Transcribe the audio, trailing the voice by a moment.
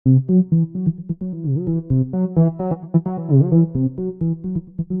Welcome,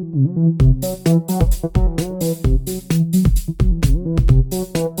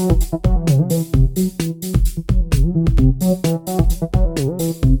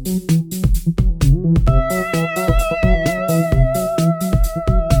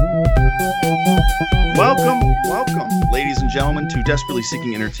 ladies and gentlemen, to Desperately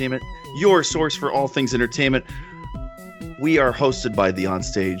Seeking Entertainment, your source for all things entertainment. We are hosted by the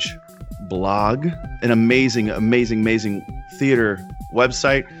Onstage blog, an amazing theater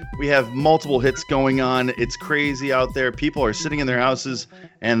website. We have multiple hits going on. It's crazy out there. People are sitting in their houses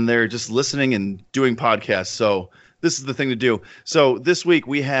and they're just listening and doing podcasts. So this is the thing to do. So this week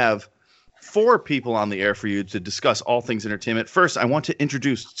we have 4 people on the air for you to discuss all things entertainment. First, I want to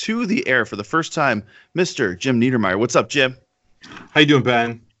introduce to the air for the first time, Mr. Jim Niedermeyer. What's up, Jim? How you doing,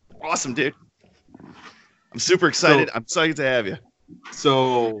 Ben? Awesome, dude. I'm super excited. I'm excited to have you.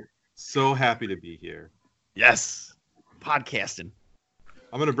 So happy to be here. Yes. Podcasting.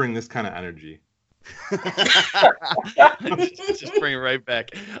 I'm going to bring this kind of energy. Just bring it right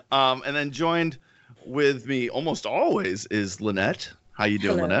back. And then joined with me almost always is Lynette. How you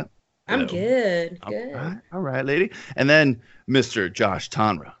doing, Hello. Lynette? I'm good. All right, lady. And then Mr. Josh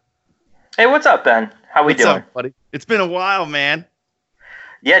Tonra. Hey, what's up, Ben? How we What's doing? up, buddy? It's been a while, man.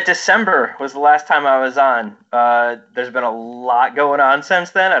 Yeah, December was the last time I was on. There's been a lot going on since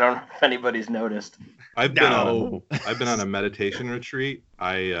then. I don't know if anybody's noticed. I've been on a meditation retreat.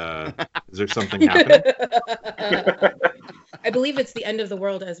 Is there something happening? I believe it's the end of the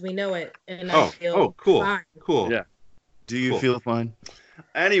world as we know it, and I feel cool. fine. Cool. Yeah. Do you feel fine?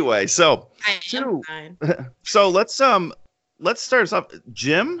 Anyway, so I am fine. So let's start us off.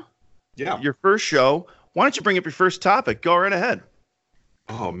 Jim, Yeah. your first show. Why don't you bring up your first topic? Go right ahead.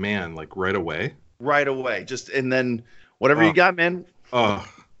 Oh man, like right away. Right away. And then whatever you got, man. All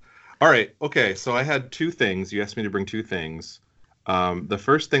right. Okay. So I had 2 things. You asked me to bring 2 things. The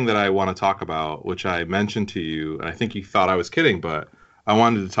first thing that I want to talk about, which I mentioned to you, and I think you thought I was kidding, but I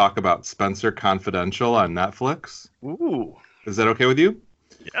wanted to talk about Spencer Confidential on Netflix. Ooh. Is that okay with you?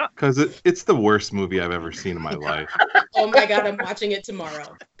 Yeah. Because it's the worst movie I've ever seen in my life. Oh my god, I'm watching it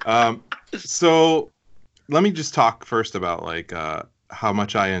tomorrow. So let me just talk first about how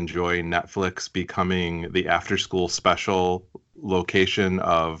much I enjoy Netflix becoming the after-school special location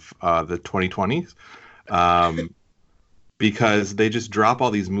of the 2020s. Because they just drop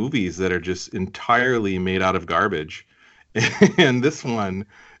all these movies that are just entirely made out of garbage. And this one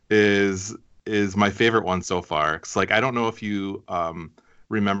is my favorite one so far. It's like, I don't know if you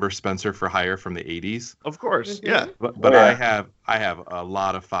remember Spencer for Hire from the 80s. Of course, Mm-hmm. yeah. But I have a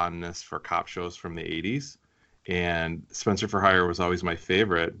lot of fondness for cop shows from the 80s. And Spencer for Hire was always my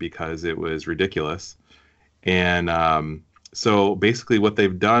favorite because it was ridiculous. And so basically what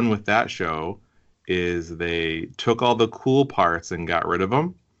they've done with that show is they took all the cool parts and got rid of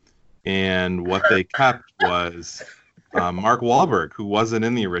them. And what they kept was Mark Wahlberg, who wasn't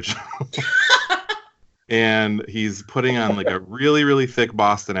in the original. And he's putting on like a really, really thick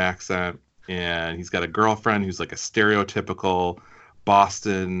Boston accent. And he's got a girlfriend who's like a stereotypical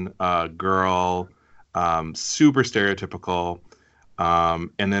Boston girl, super stereotypical.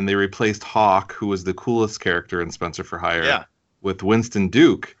 And then they replaced Hawk, who was the coolest character in Spencer for Hire, with Winston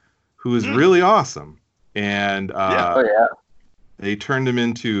Duke, who is really awesome. And they turned him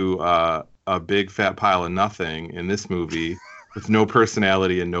into a big fat pile of nothing in this movie with no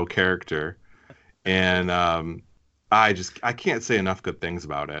personality and no character. And I can't say enough good things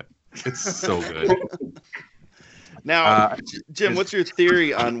about it. It's so good. Now, Jim, what's your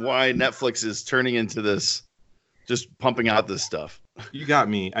theory on why Netflix is turning into this, just pumping out this stuff? You got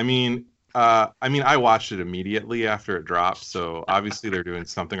me. I mean, I watched it immediately after it dropped, so obviously they're doing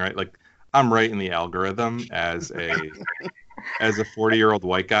something right. Like, I'm right in the algorithm as a 40-year-old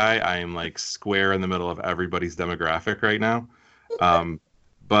white guy. I am like square in the middle of everybody's demographic right now.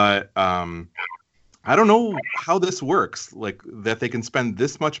 But I don't know how this works, like that they can spend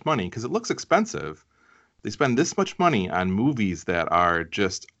this much money, because it looks expensive. They spend this much money on movies that are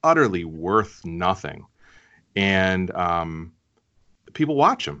just utterly worth nothing. And people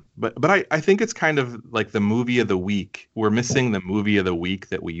watch them. But I think it's kind of like the movie of the week. We're missing the movie of the week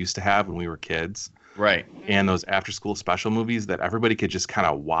that we used to have when we were kids. Right. And those after school special movies that everybody could just kind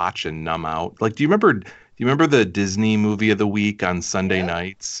of watch and numb out. Like, do you remember the Disney movie of the week on Sunday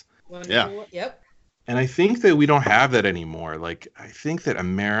nights? Wonderful. Yep. And I think that we don't have that anymore. Like, I think that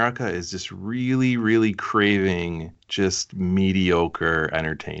America is just really, really craving just mediocre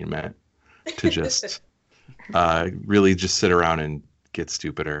entertainment to just really just sit around and get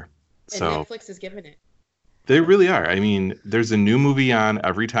stupider. And So Netflix is giving it. They really are. I mean, there's a new movie on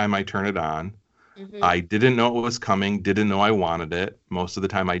every time I turn it on. Mhm. I didn't know it was coming, didn't know I wanted it. Most of the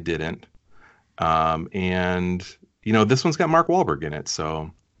time I didn't. And this one's got Mark Wahlberg in it,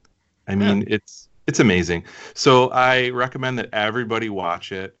 so I mean, it's amazing. So I recommend that everybody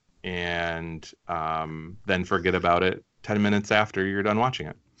watch it and then forget about it 10 minutes after you're done watching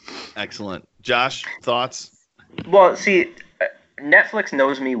it. Excellent. Josh, thoughts? Well, see, Netflix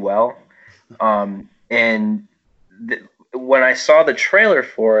knows me well, and when I saw the trailer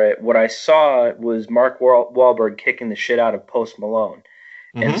for it, what I saw was Mark Wahlberg kicking the shit out of Post Malone,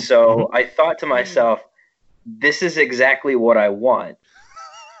 and so I thought to myself, "This is exactly what I want."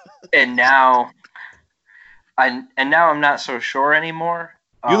 And now I'm not so sure anymore.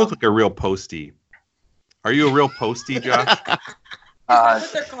 You look like a real postie. Are you a real postie, Josh? Is that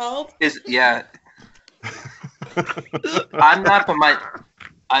what they're called? I'm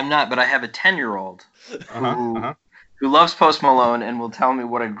not, but I have a 10-year-old who loves Post Malone and will tell me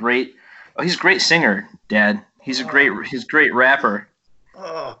what a great. Oh, he's a great singer, Dad. He's a great rapper.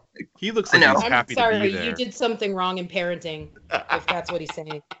 He looks like he's happy I'm to sorry, be there. you did something wrong in parenting, if that's what he's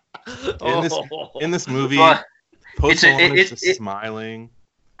saying. In this movie, Well, Post Malone is just smiling.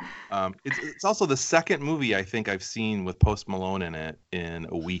 It's also the second movie I think I've seen with Post Malone in it in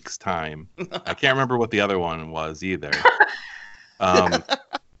a week's time. I can't remember what the other one was either. I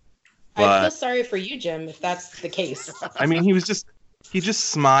feel sorry for you, Jim, if that's the case. I mean, he just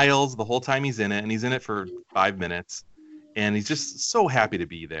smiles the whole time he's in it, and he's in it for 5 minutes, and he's just so happy to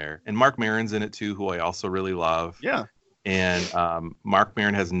be there. And Mark Maron's in it too, who I also really love. Yeah. And Mark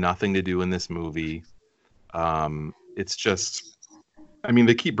Maron has nothing to do in this movie. It's just. I mean,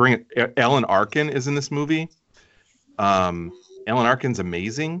 they keep bringing Alan Arkin is in this movie. Alan Arkin's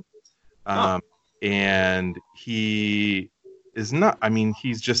amazing. And he is not, I mean,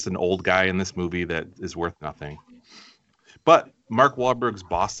 he's just an old guy in this movie that is worth nothing. But Mark Wahlberg's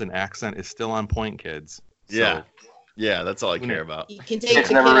Boston accent is still on point, kids. So, yeah, that's all I care about. You can take It's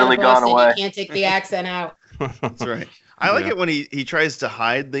the never kid really out of gone Boston, away. you can't take the accent out. That's right. I like it when he tries to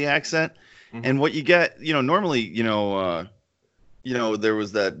hide the accent. And what you get, normally, there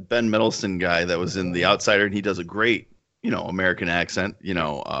was that Ben Mendelsohn guy that was in The Outsider, and he does a great, American accent,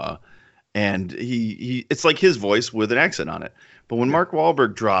 and he it's like his voice with an accent on it. But when Mark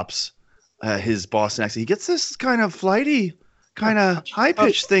Wahlberg drops his Boston accent, he gets this kind of flighty, kind of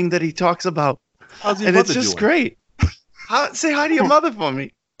high-pitched thing that he talks about. How's your And it's mother just doing? great. Say hi to your mother for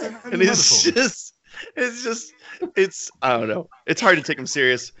me. And it's I don't know. It's hard to take him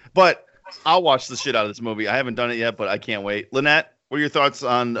serious, but I'll watch the shit out of this movie. I haven't done it yet, but I can't wait. Lynette, what are your thoughts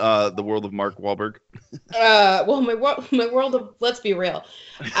on the world of Mark Wahlberg? Well, my world of, let's be real.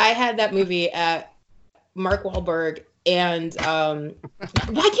 I had that movie at Mark Wahlberg, and why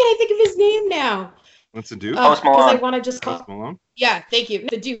can't I think of his name now? What's the Duke? Post Because Malone. I want to just call. Post Malone? Yeah, thank you.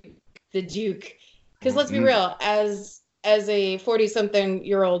 The Duke. Because let's be real, as a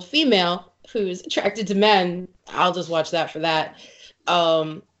 40-something-year-old female who's attracted to men, I'll just watch that for that.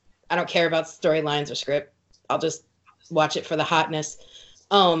 I don't care about storylines or script. I'll just watch it for the hotness.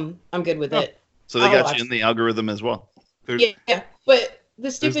 I'm good with it. So they I'll got watch you in the algorithm as well. Yeah, but the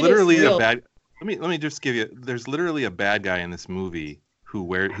There's stupidest literally real. a bad. Let me just give you. There's literally a bad guy in this movie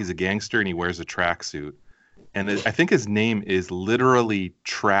he's a gangster and he wears a tracksuit, and I think his name is literally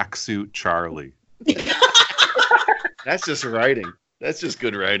Tracksuit Charlie. That's just writing. That's just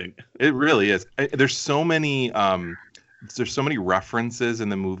good writing. It really is. There's so many references in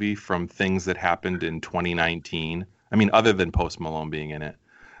the movie from things that happened in 2019. I mean, other than Post Malone being in it,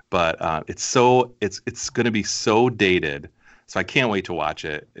 but it's going to be so dated. So I can't wait to watch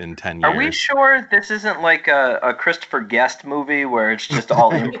it in 10 years. Are we sure this isn't like a Christopher Guest movie where it's just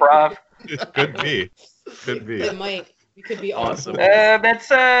all improv? Could be. Could be. It might. It could be awesome. That's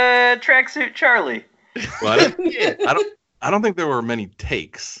Tracksuit Charlie. Well, I don't think there were many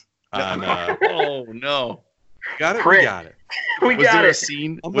takes on. Oh no! Got it. Prick. We got it. We Was got there a it.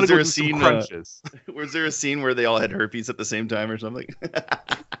 scene? I'm gonna Was there go a do some scene? crunches. Was there a scene where they all had herpes at the same time or something?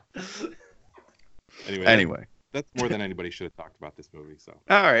 Anyway. That's more than anybody should have talked about this movie. So.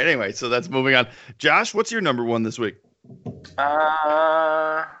 All right. Anyway, so that's moving on. Josh, what's your number one this week?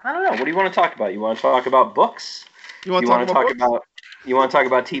 I don't know. What do you want to talk about? You want to talk about books? You want to talk about? You want to talk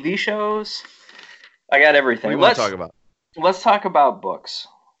about TV shows? I got everything. What do you want to talk about? Let's talk about books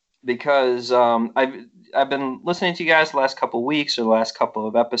because I've been listening to you guys the last couple of weeks or the last couple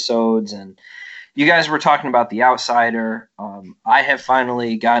of episodes, and you guys were talking about The Outsider. I have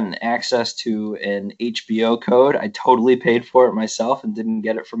finally gotten access to an HBO code. I totally paid for it myself and didn't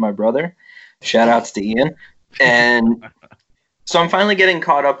get it from my brother. Shout outs to Ian. And So I'm finally getting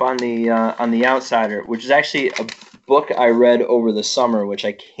caught up on the Outsider, which is actually a book I read over the summer, which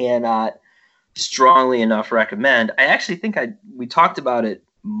I cannot strongly enough recommend. I actually think we talked about it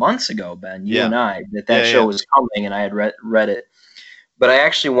months ago, Ben, you and I, that show was coming, and I had read it. But I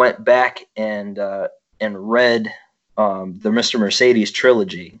actually went back and read the Mr. Mercedes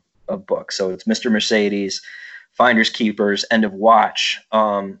trilogy of books. So it's Mr. Mercedes, Finders Keepers, End of Watch.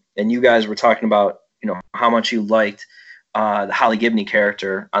 And you guys were talking about, how much you liked the Holly Gibney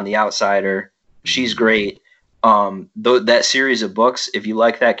character on The Outsider. She's great. That series of books, if you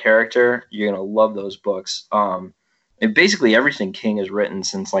like that character, you're going to love those books. And basically everything King has written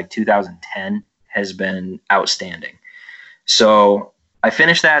since like 2010 has been outstanding. So I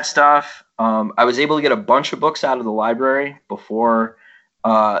finished that stuff. I was able to get a bunch of books out of the library before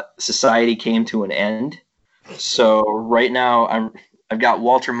Society came to an end. So right now I've got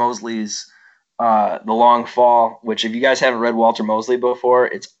Walter Mosley's The Long Fall, which if you guys haven't read Walter Mosley before,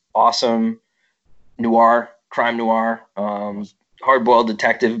 it's awesome noir, crime noir, hard-boiled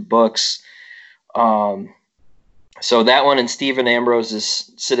detective books. So that one and Stephen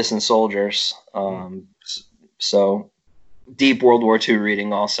Ambrose's Citizen Soldiers. So deep World War II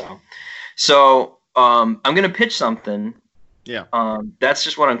reading also. So I'm going to pitch something. Yeah. That's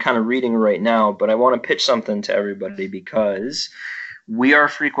just what I'm kind of reading right now, but I want to pitch something to everybody because we are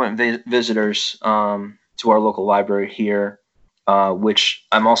frequent visitors to our local library here, which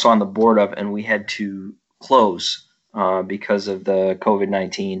I'm also on the board of, and we had to close because of the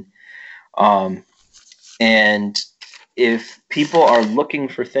COVID-19. And if people are looking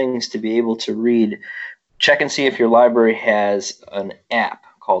for things to be able to read, check and see if your library has an app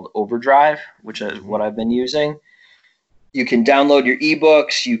called Overdrive, which is what I've been using. You can download your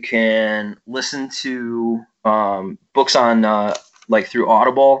ebooks. You can listen to books on like through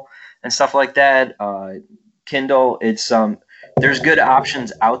Audible and stuff like that. Kindle. It's there's good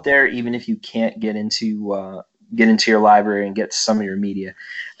options out there, even if you can't get into your library and get some of your media.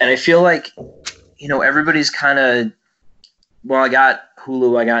 And I feel like everybody's kind of, well, I got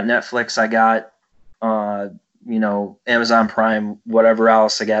Hulu, I got Netflix, I got Amazon Prime, whatever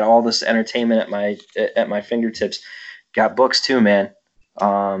else. I got all this entertainment at my fingertips. Got books too, man.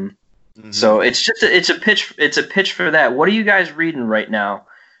 So it's a pitch for that. What are you guys reading right now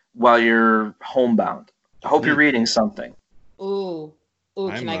while you're homebound? I hope you're reading something. Ooh,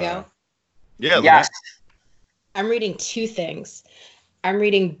 can I go? Yeah. Yes. I'm reading two things. I'm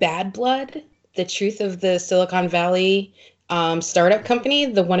reading Bad Blood, The Truth of the Silicon Valley startup company,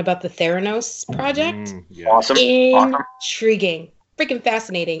 the one about the Theranos project. Yeah. Awesome. Intriguing. Freaking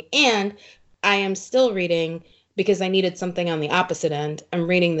fascinating. And I am still reading, because I needed something on the opposite end, I'm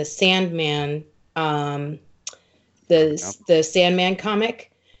reading the Sandman, the Sandman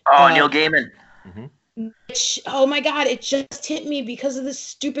comic. Oh, Neil Gaiman. Which, oh my God, it just hit me because of this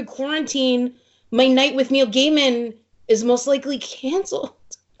stupid quarantine. My night with Neil Gaiman is most likely canceled.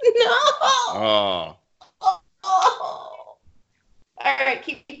 No. Oh. All right,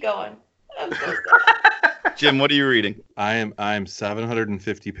 keep going. I'm so sorry. Jim, what are you reading? I'm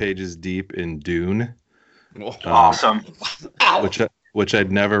 750 pages deep in Dune. Awesome. Which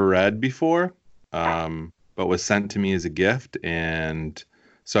I'd never read before, but was sent to me as a gift, and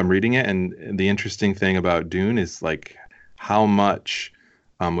so I'm reading it. And the interesting thing about Dune is like how much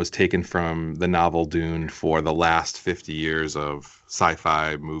was taken from the novel Dune for the last 50 years of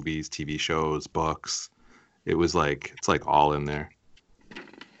sci-fi movies, TV shows, books. It's like all in there,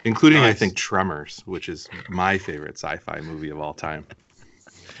 including I think Tremors, which is my favorite sci-fi movie of all time.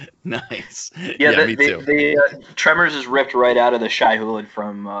 Nice. Yeah, me too. The Tremors is ripped right out of the Shai-Hulud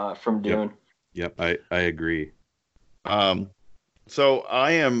from Dune. Yep, I agree. So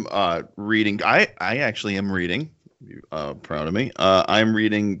I am reading. I actually am reading. Proud of me. I'm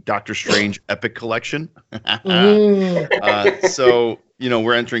reading Doctor Strange Epic Collection. So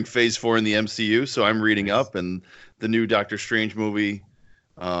we're entering Phase 4 in the MCU. So I'm reading up, and the new Doctor Strange movie.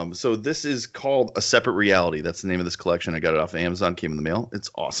 So this is called A Separate Reality. That's the name of this collection. I got it off of Amazon. Came in the mail. It's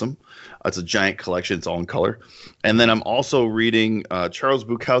awesome. It's a giant collection. It's all in color. And then I'm also reading Charles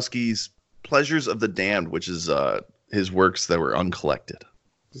Bukowski's Pleasures of the Damned, which is his works that were uncollected.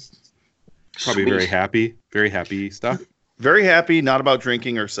 Probably Sweet. very happy stuff. Very happy, not about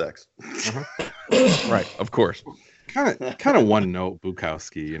drinking or sex. Right, of course. Kind of one note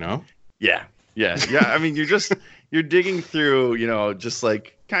Bukowski, Yeah. I mean, you're digging through, just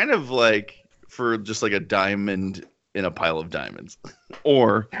like kind of like for just like a diamond in a pile of diamonds,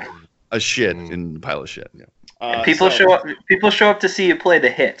 or a shit in a pile of shit. Yeah. People show up to see you play the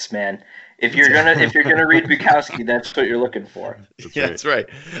hits, man. If you're gonna read Bukowski, that's what you're looking for. That's right.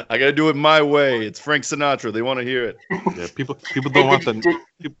 I gotta do it my way. It's Frank Sinatra. They want to hear it. Yeah, people don't want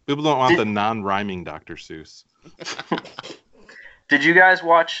the non-rhyming Dr. Seuss. Did you guys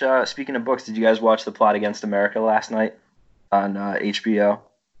watch? Speaking of books, did you guys watch The Plot Against America last night on HBO?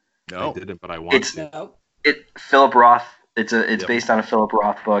 No, I didn't, but I want to. No. Philip Roth. It's based on a Philip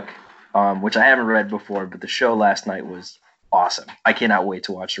Roth book, which I haven't read before, but the show last night was awesome. I cannot wait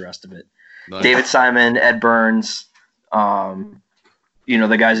to watch the rest of it. Nice. David Simon, Ed Burns, the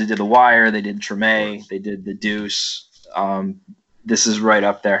guys that did The Wire, they did Treme, they did The Deuce. This is right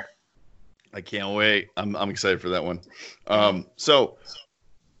up there. I can't wait. I'm excited for that one. So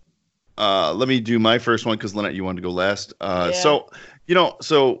let me do my first one because Lynette, you wanted to go last. So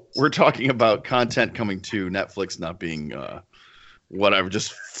we're talking about content coming to Netflix not being whatever,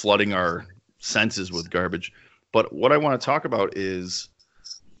 just flooding our senses with garbage. But what I want to talk about is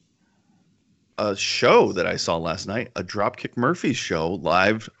a show that I saw last night, a Dropkick Murphys show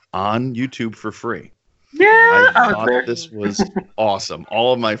live on YouTube for free. Yeah, I thought this was awesome.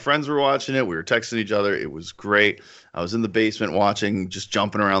 All of my friends were watching it. We were texting each other. It was great. I was in the basement watching, just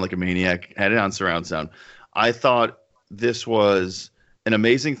jumping around like a maniac. Had it on surround sound. I thought this was an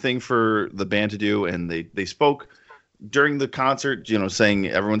amazing thing for the band to do, and they spoke during the concert, saying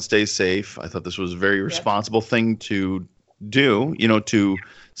everyone stays safe. I thought this was a very responsible thing to do, to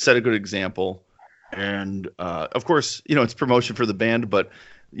set a good example. And of course, it's promotion for the band, but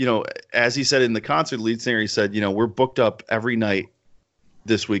as he said in the concert, lead singer, he said, we're booked up every night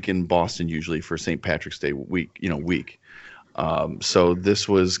this week in Boston, usually for St. Patrick's Day week. So this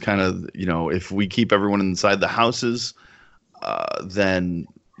was kind of, if we keep everyone inside the houses, then,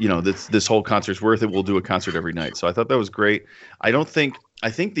 this whole concert's worth it. We'll do a concert every night. So I thought that was great. I think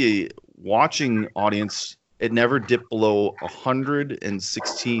the watching audience, it never dipped below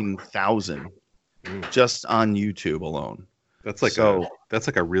 116,000 just on YouTube alone. That's like a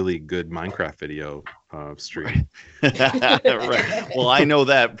really good Minecraft video stream. Right. Well, I know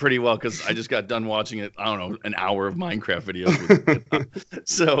that pretty well because I just got done watching it. I don't know, an hour of Minecraft videos.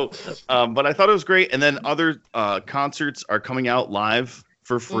 So, but I thought it was great. And then other concerts are coming out live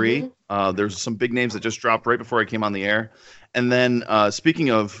for free. Mm-hmm. There's some big names that just dropped right before I came on the air. And then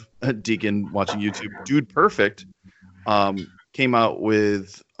speaking of Deacon watching YouTube, Dude Perfect came out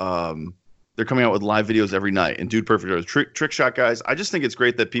with. They're coming out with live videos every night, and Dude Perfect are trick shot guys. I just think it's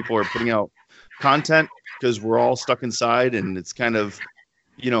great that people are putting out content because we're all stuck inside, and it's kind of,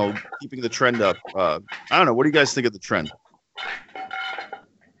 keeping the trend up. I don't know. What do you guys think of the trend?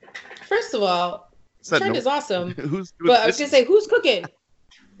 First of all, the trend is awesome. Who's but I was going to say, who's cooking?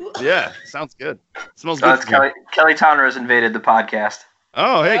 Yeah, sounds good. Smells good. Kelly Towner has invaded the podcast.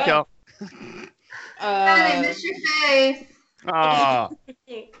 Oh, hey, Kel. I miss your face. Ah,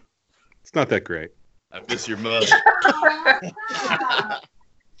 It's not that great. I miss your mother.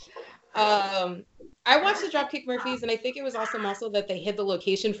 I watched the Dropkick Murphys, and I think it was awesome also that they hid the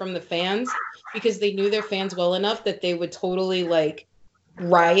location from the fans because they knew their fans well enough that they would totally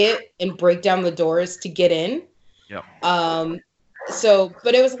riot and break down the doors to get in. Yep. But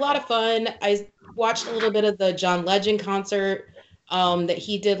it was a lot of fun. I watched a little bit of the John Legend concert that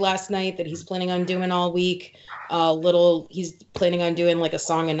he did last night that he's planning on doing all week. He's planning on doing a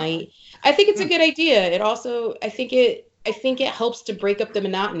song a night. I think it's a good idea. It also, I think it helps to break up the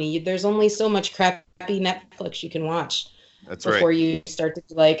monotony. There's only so much crappy Netflix you can watch. That's before right. you start to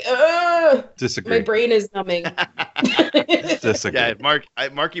be Disagree. my brain is numbing. Disagree. Yeah,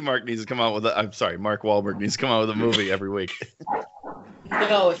 Marky Mark needs to come out with Mark Wahlberg needs to come out with a movie every week.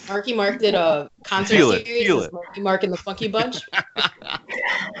 No, if Marky Mark did a concert series with Marky Mark and the Funky Bunch.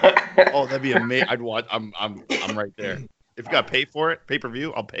 Oh, that'd be amazing. I'd watch. I'm right there. If you got to pay for it,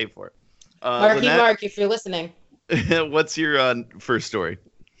 pay-per-view, I'll pay for it. Marky Lynette, Mark, if you're listening. What's your first story?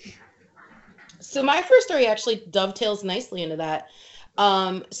 So my first story actually dovetails nicely into that.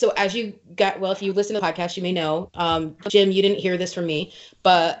 So if you listen to the podcast, you may know, Jim, you didn't hear this from me,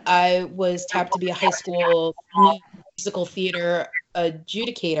 but I was tapped to be a high school musical theater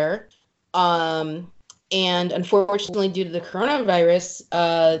adjudicator. And unfortunately, due to the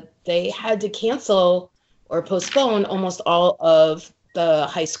coronavirus, they had to cancel or postpone almost all of the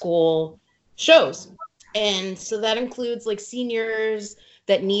high school shows. And so that includes seniors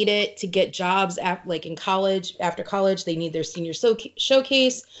that need it to get jobs in college. After college, they need their senior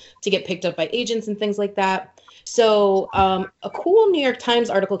showcase to get picked up by agents and things like that. So a cool New York Times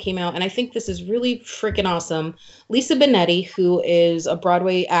article came out, and I think this is really freaking awesome. Lisa Bonetti, who is a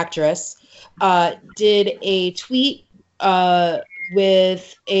Broadway actress, did a tweet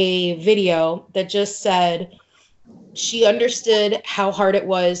with a video that just said, she understood how hard it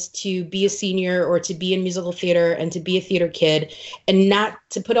was to be a senior or to be in musical theater and to be a theater kid and not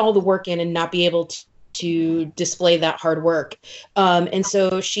to put all the work in and not be able to display that hard work. And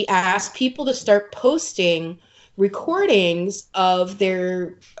so she asked people to start posting recordings of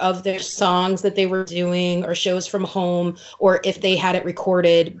their songs that they were doing or shows from home, or if they had it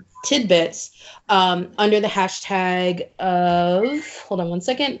recorded, tidbits, under the hashtag of, hold on one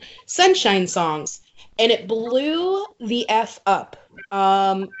second, Sunshine Songs. And it blew the F up.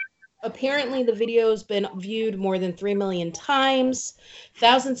 Apparently, the video's been viewed more than 3 million times.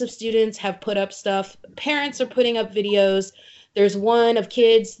 Thousands of students have put up stuff. Parents are putting up videos. There's one of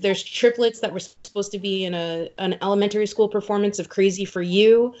kids. There's triplets that were supposed to be in an elementary school performance of Crazy for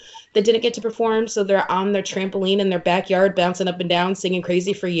You that didn't get to perform. So they're on their trampoline in their backyard, bouncing up and down, singing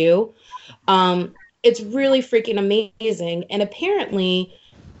Crazy for You. It's really freaking amazing. And apparently,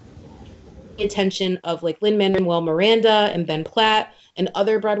 attention of like Lin-Manuel Miranda and Ben Platt and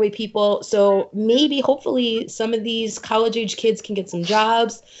other Broadway people. So maybe, hopefully, some of these college-age kids can get some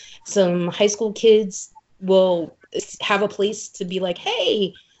jobs. Some high school kids will have a place to be like,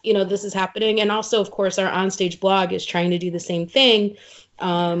 hey, this is happening. And also, of course, our Onstage blog is trying to do the same thing.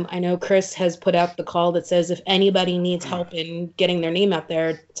 I know Chris has put out the call that says if anybody needs help in getting their name out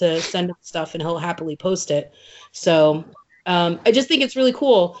there, to send him stuff and he'll happily post it. So I just think it's really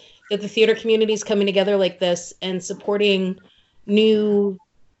cool that the theater community is coming together like this and supporting new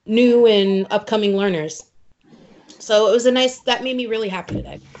and upcoming learners. So it was that made me really happy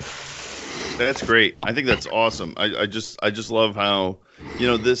today. That's great. I think that's awesome. I just love how,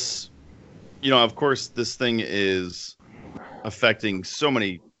 this, of course this thing is affecting so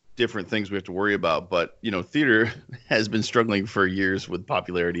many different things we have to worry about, but, theater has been struggling for years with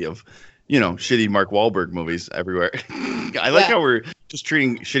popularity of, shitty Mark Wahlberg movies everywhere. I like how we're just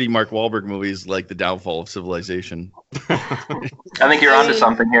treating shitty Mark Wahlberg movies like the downfall of civilization. I think you're onto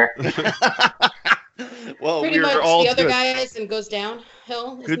something here. Well, pretty much the other guys and goes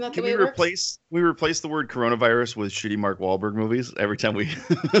downhill. Isn't that the way it works? We replace the word coronavirus with shitty Mark Wahlberg movies every time we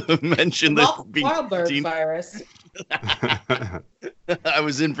mention the Wahlberg virus. I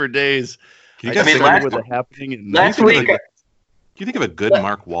was in for days. Can you last week. Can you think of a good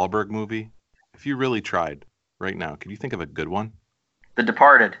Mark Wahlberg movie? If you really tried right now, could you think of a good one? The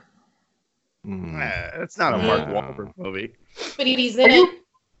Departed. That's not a Mark Wahlberg movie. But he's in it.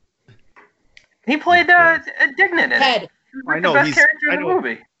 He played Dignant in it. Ted. I know. The best character in the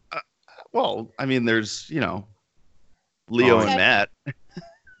movie. Well, I mean, there's, Leo and Matt.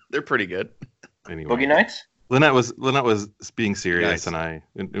 They're pretty good. Anyway. Boogie Nights? Lynette was being serious, and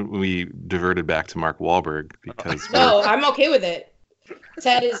we diverted back to Mark Wahlberg because. No, I'm okay with it.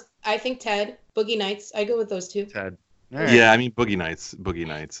 I think Ted, Boogie Nights. I go with those two. Ted. Right. Yeah, I mean Boogie Nights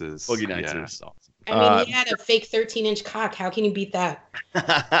is. Is awesome. I mean, he had a fake 13-inch cock. How can you beat that?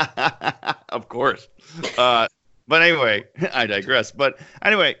 Of course. But anyway, I digress. But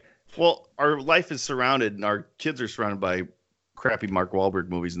anyway, well, our life is surrounded, and our kids are surrounded by crappy Mark Wahlberg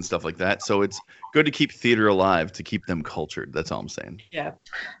movies and stuff like that. So it's good to keep theater alive, to keep them cultured. That's all I'm saying. Yeah.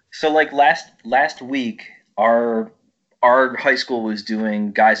 So like last week, our high school was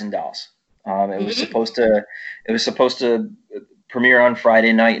doing Guys and Dolls. It was supposed to premiere on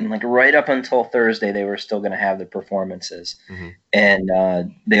Friday night, and like right up until Thursday, they were still going to have the performances, and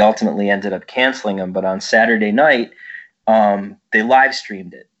they ultimately ended up canceling them. But on Saturday night, they live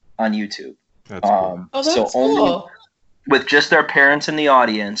streamed it on YouTube. That's cool. That's cool. Only with just their parents in the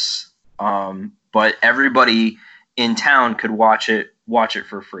audience, but everybody in town could watch it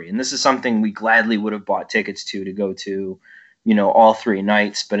for free. And this is something we gladly would have bought tickets to go to, all 3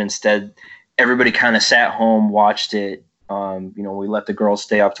 nights. But instead, everybody kind of sat home, watched it. We let the girls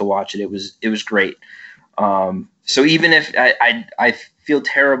stay up to watch it. It was great. So even if I feel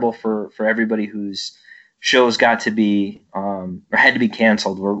terrible for everybody whose shows got to be or had to be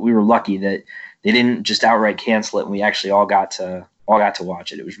canceled, we were lucky that they didn't just outright cancel it, and we actually all got to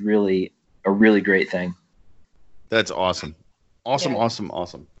watch it. It was really a really great thing. That's awesome.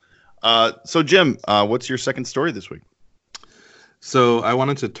 Awesome. So Jim, what's your second story this week? So I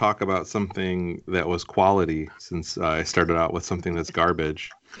wanted to talk about something that was quality, since I started out with something that's garbage.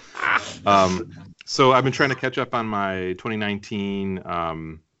 So I've been trying to catch up on my 2019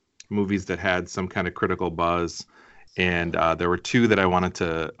 movies that had some kind of critical buzz. And there were 2 that I wanted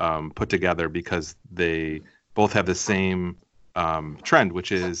to put together because they both have the same trend,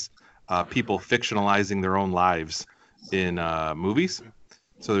 which is people fictionalizing their own lives in movies.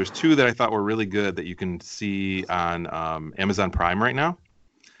 So there's 2 that I thought were really good that you can see on Amazon Prime right now.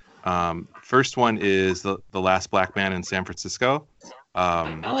 First one is the Last Black Man in San Francisco.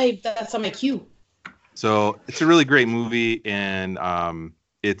 That's on my queue. So it's a really great movie, and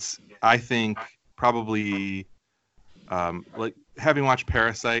it's, I think, probably like having watched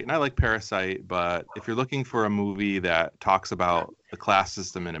Parasite, and I like Parasite, but if you're looking for a movie that talks about the class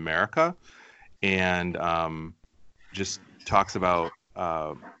system in America and just talks about,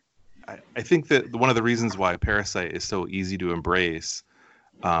 I think that one of the reasons why Parasite is so easy to embrace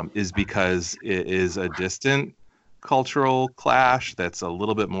is because it is a distant cultural clash that's a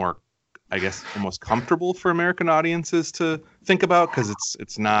little bit more, I guess, almost comfortable for American audiences to think about, because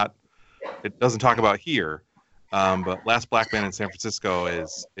it doesn't talk about here. But Last Black Man in San Francisco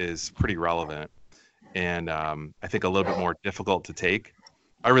is pretty relevant, and I think a little bit more difficult to take.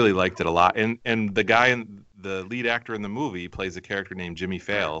 I really liked it a lot, and the lead actor in the movie plays a character named Jimmy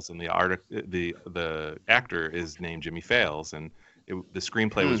Fails, and the actor is named Jimmy Fails, and the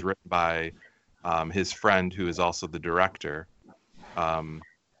screenplay was written by his friend, who is also the director.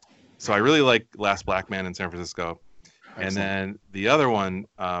 So I really like Last Black Man in San Francisco. Excellent. And then the other one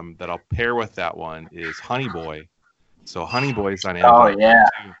that I'll pair with that one is Honey Boy. So Honey Boy is on Amazon. Oh, yeah.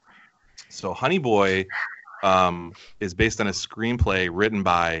 So Honey Boy is based on a screenplay written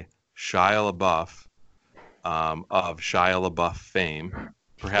by Shia LaBeouf of Shia LaBeouf fame.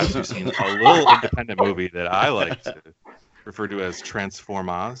 Perhaps you've seen a little independent movie that I like to refer to as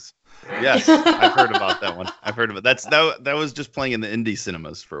Transformers. Yes, I've heard about that one. I've heard of it. That was just playing in the indie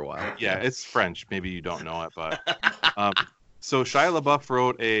cinemas for a while. Yeah, it's French. Maybe you don't know it, but so Shia LaBeouf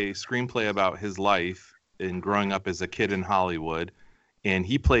wrote a screenplay about his life in growing up as a kid in Hollywood, and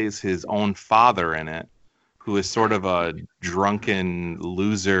he plays his own father in it, who is sort of a drunken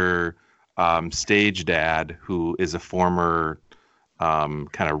loser stage dad who is a former kind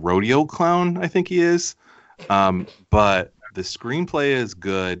of rodeo clown, I think he is. But the screenplay is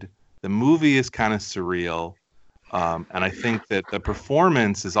good. The movie is kind of surreal, and I think that the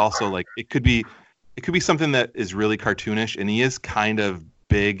performance is also like it could be something that is really cartoonish, and he is kind of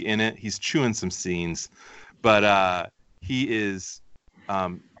big in it. He's chewing some scenes, but he's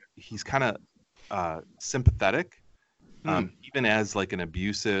kind of sympathetic, even as like an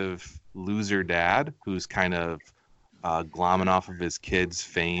abusive loser dad who's kind of glomming off of his kids'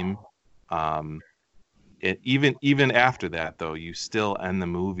 fame. Even after that, though, you still end the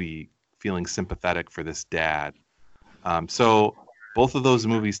movie feeling sympathetic for this dad. So both of those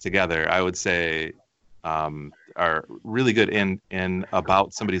movies together, I would say, are really good in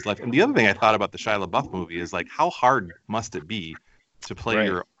about somebody's life. And the other thing I thought about the Shia LaBeouf movie is like, how hard must it be to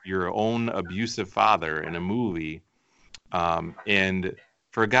play your own abusive father in a movie? And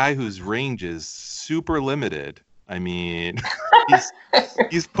for a guy whose range is super limited, I mean,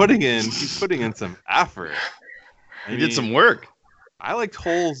 he's putting in some effort. He did some work. I liked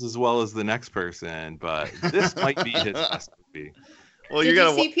Holes as well as the next person, but this might be his best movie. Well, Did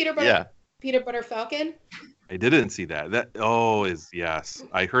you see Peter Butter Falcon? I didn't see that. Yes.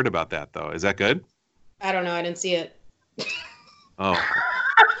 I heard about that though. Is that good? I don't know. I didn't see it. Oh.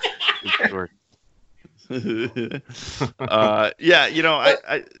 Sure. Yeah,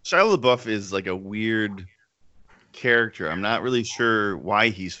 Shia LaBeouf is like a weird character. I'm not really sure why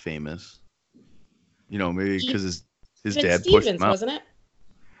he's famous. Maybe because his dad pushed him out. Wasn't it?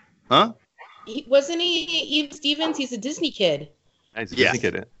 Huh? Wasn't he Even Stevens? He's a Disney kid. He's a Disney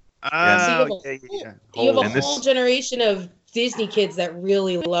kid. You have a whole generation of Disney kids that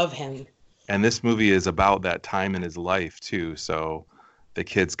really love him. And this movie is about that time in his life too. So the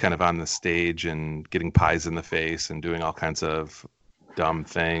kid's kind of on the stage and getting pies in the face and doing all kinds of dumb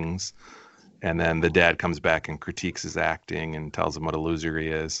things. And then the dad comes back and critiques his acting and tells him what a loser he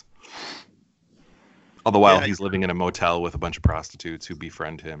is. All the while he's living in a motel with a bunch of prostitutes who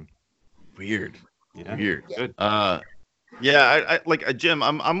befriend him. Weird. Yeah. Weird. Good. I like Jim.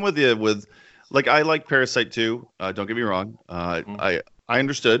 I'm with you. I like Parasite too. Don't get me wrong. I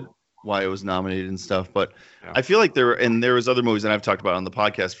understood why it was nominated and stuff, but I feel like there was other movies that I've talked about on the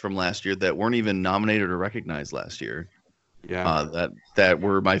podcast from last year that weren't even nominated or recognized last year. Yeah. That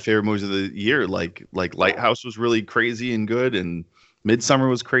were my favorite movies of the year. Like Lighthouse was really crazy and good, and Midsummer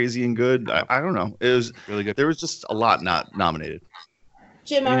was crazy and good. I don't know. It was really good. There was just a lot not nominated.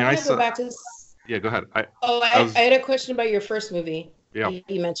 Jim, I want to go back to this. Yeah, go ahead. I had a question about your first movie. Yeah.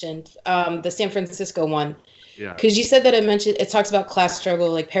 You mentioned the San Francisco one. Yeah. Because you said that it talks about class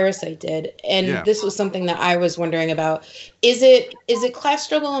struggle like Parasite did, and this was something that I was wondering about. Is it class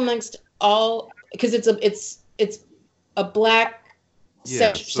struggle amongst all? Because it's a black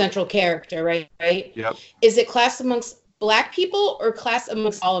central character, right? Yep. Is it class amongst Black people or class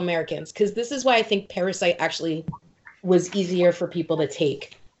amongst all Americans? Because this is why I think Parasite actually was easier for people to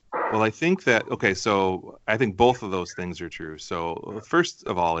take. Well, I think that so I think both of those things are true. So first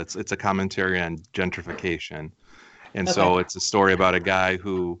of all, it's a commentary on gentrification, and so it's a story about a guy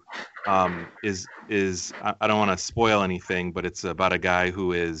who is I don't want to spoil anything, but it's about a guy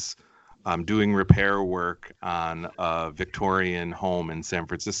who is doing repair work on a Victorian home in San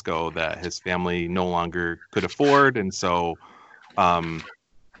Francisco that his family no longer could afford, and so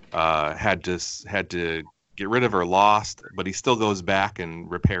had to get rid of or lost, but he still goes back and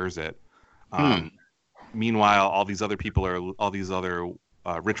repairs it. Meanwhile, all these other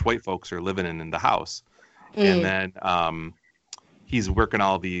rich white folks are living in the house. And then he's working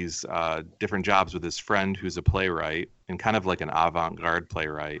all these different jobs with his friend who's a playwright and kind of like an avant-garde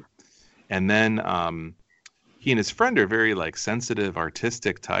playwright. And then he and his friend are very like sensitive,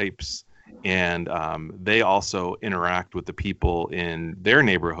 artistic types. And they also interact with the people in their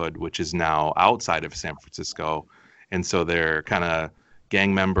neighborhood, which is now outside of San Francisco. And so they're kind of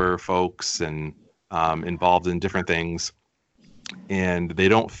gang member folks and involved in different things. And they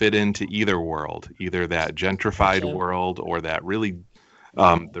don't fit into either world, either that gentrified world or that really,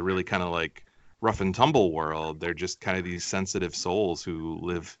 the really kind of like rough and tumble world. They're just kind of these sensitive souls who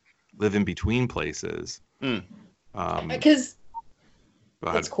live in between places. Because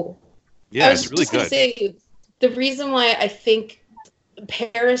that's cool. Yeah, I was it's really just gonna say, the reason why I think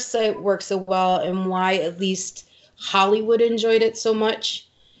Parasite works so well and why at least Hollywood enjoyed it so much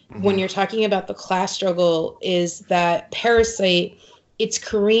when you're talking about the class struggle is that Parasite, it's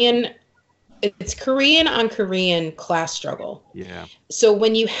Korean on Korean class struggle. Yeah. So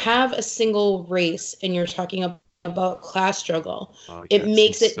when you have a single race and you're talking about class struggle, it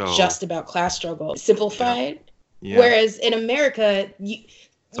makes it just about class struggle. Simplified. Yeah. Whereas in America,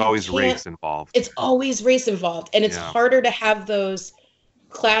 it's always race involved. It's always race involved. And it's harder to have those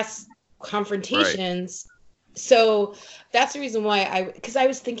class confrontations. Right. So that's the reason why because I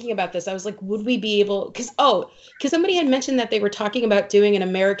was thinking about this. I was like, would we be able, because somebody had mentioned that they were talking about doing an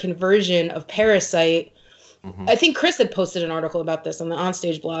American version of Parasite. I think Chris had posted an article about this on the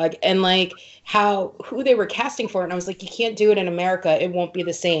Onstage blog and like who they were casting for it. And I was like, you can't do it in America. It won't be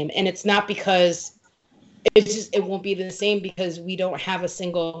the same. And it's not because it won't be the same because we don't have a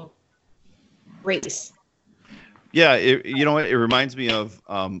single race. Yeah. You know what? It reminds me of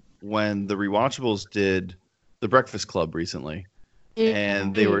when the Rewatchables did The Breakfast Club recently,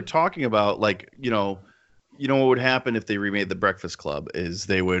 and they were talking about like, you know what would happen if they remade The Breakfast Club is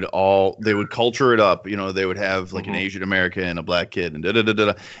they would culture it up. You know, they would have like an Asian American and a black kid and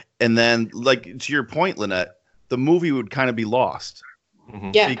da-da-da-da-da. And then like, to your point, Lynette, the movie would kind of be lost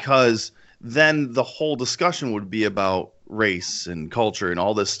because then the whole discussion would be about race and culture and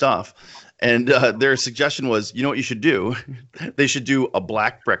all this stuff. And their suggestion was, you know what you should do? They should do a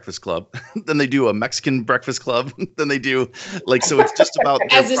black Breakfast Club. Then they do a Mexican Breakfast Club. Then they do like, so it's just about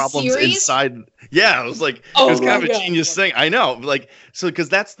their problems inside. Yeah. It was like, it was kind of a genius thing. I know. Like, so, because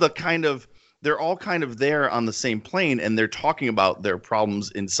that's the kind of, they're all kind of there on the same plane and they're talking about their problems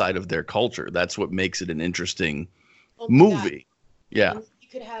inside of their culture. That's what makes it an interesting movie. Yeah. You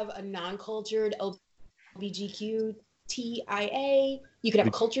could have a non-cultured LGBTQIA. You could have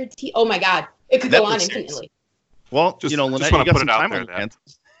a cultured T. Oh my God, it could go on infinitely. Well, Lynette, you got some time on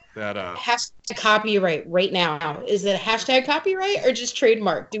that hashtag copyright right now. Is it hashtag copyright or just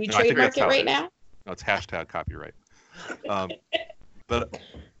trademark? Do we trademark it right now? No, it's hashtag copyright. But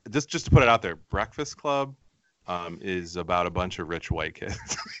just to put it out there, Breakfast Club is about a bunch of rich white kids.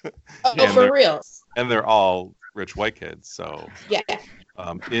 For real. And they're all rich white kids. So yeah.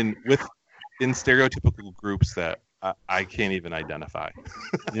 In stereotypical groups that I can't even identify.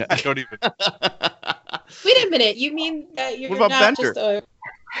 Yeah. I don't even. Wait a minute. You mean that you're what about not Bender? just a...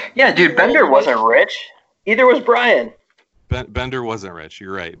 Yeah, dude, Bender wasn't rich. Either was Brian. Bender wasn't rich.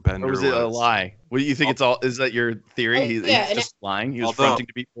 You're right. Bender or was it a lie? What do you think? Is that your theory? He's just lying. He was fronting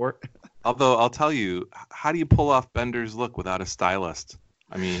to be poor. Although I'll tell you, how do you pull off Bender's look without a stylist?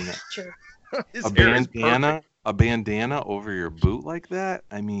 I mean, true. A bandana over your boot like that?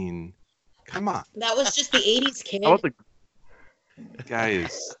 I mean, come on. That was just the 80s, kid.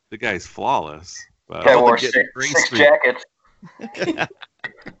 The guy's flawless. But I wore six jackets.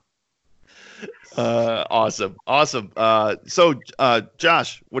 Awesome. So,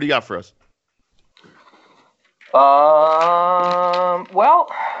 Josh, what do you got for us? Well,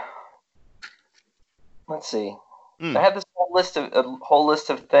 let's see. I had this whole list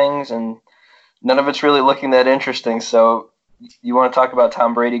of things, and none of it's really looking that interesting. So, you want to talk about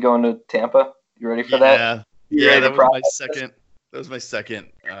Tom Brady going to Tampa? You ready for that? Yeah. That was my second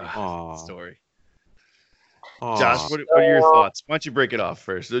story. Josh, what are your thoughts? Why don't you break it off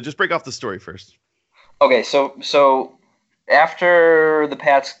first? Just break off the story first. Okay, so after the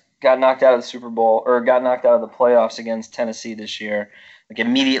Pats got knocked out of the Super Bowl or got knocked out of the playoffs against Tennessee this year, like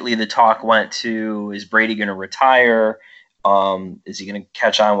immediately the talk went to, is Brady going to retire? Is he going to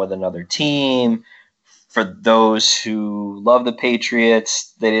catch on with another team? For those who love the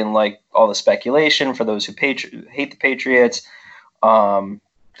Patriots, they didn't like all the speculation. For those who hate the Patriots,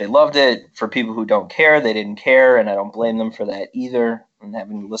 they loved it. For people who don't care, they didn't care, and I don't blame them for that either, and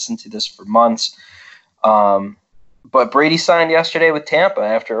having listened to this for months. But Brady signed yesterday with Tampa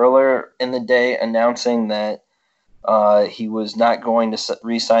after earlier in the day announcing that he was not going to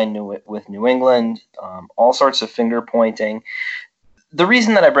re-sign with New England. All sorts of finger pointing. The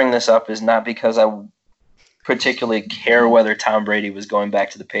reason that I bring this up is not because I particularly care whether Tom Brady was going back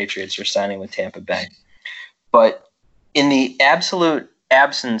to the Patriots or signing with Tampa Bay. But in the absolute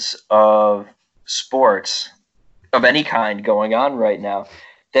absence of sports of any kind going on right now,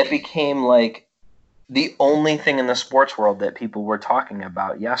 that became like the only thing in the sports world that people were talking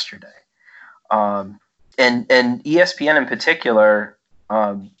about yesterday. And ESPN in particular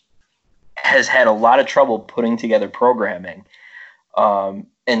has had a lot of trouble putting together programming.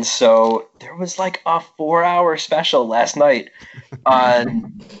 And so there was like a 4-hour special last night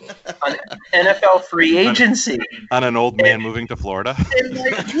on NFL free agency. On an old man moving to Florida? And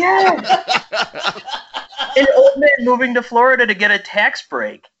like, yeah. An old man moving to Florida to get a tax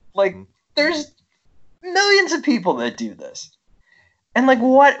break. Like, there's millions of people that do this. And like,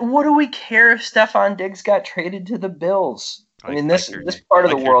 what do we care if Stephon Diggs got traded to the Bills? I mean, this part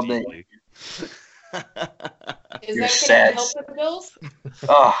of the world that is that going to help with the Bills?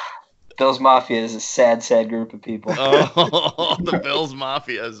 Oh, Bills Mafia is a sad, sad group of people. Oh, the Bills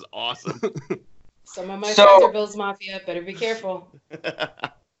Mafia is awesome. Some of my friends are Bills Mafia. Better be careful.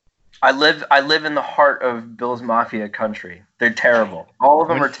 I live in the heart of Bills Mafia country. They're terrible. All of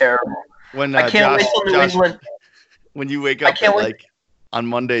them are terrible. When I can't wait till New England. When you wake up like on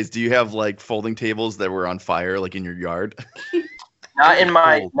Mondays, do you have like folding tables that were on fire like in your yard? Not in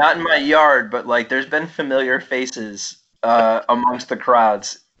my yard, but like there's been familiar faces amongst the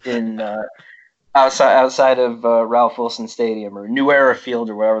crowds in outside of Ralph Wilson Stadium or New Era Field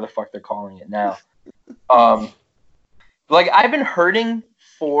or whatever the fuck they're calling it now. Like I've been hurting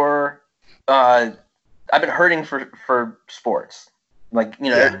for sports. Like, you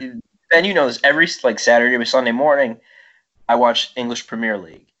know, yeah. And you know this, every like Saturday or Sunday morning I watch English Premier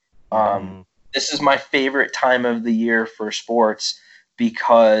League. This is my favorite time of the year for sports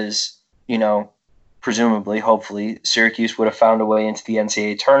because, you know, presumably, hopefully, Syracuse would have found a way into the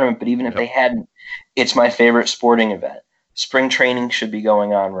NCAA tournament, but even if they hadn't, it's my favorite sporting event. Spring training should be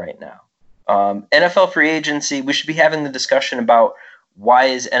going on right now. NFL free agency, we should be having the discussion about why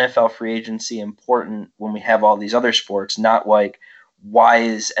is NFL free agency important when we have all these other sports, not like why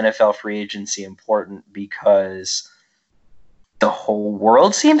is NFL free agency important because the whole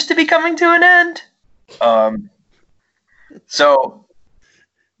world seems to be coming to an end.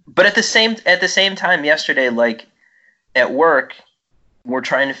 But at the same time, yesterday, like at work, we're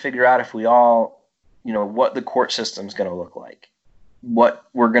trying to figure out if we all, you know, what the court system's going to look like,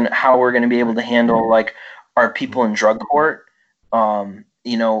 how we're going to be able to handle like our people in drug court,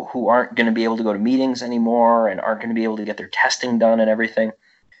 you know, who aren't going to be able to go to meetings anymore and aren't going to be able to get their testing done and everything.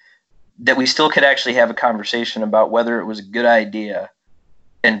 That we still could actually have a conversation about whether it was a good idea,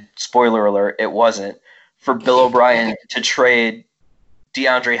 and spoiler alert, it wasn't, for Bill O'Brien to trade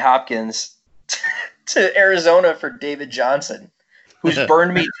DeAndre Hopkins to Arizona for David Johnson, who's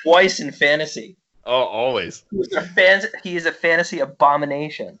burned me twice in fantasy. Oh, always. He is a fantasy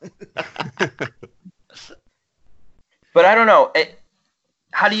abomination. But I don't know.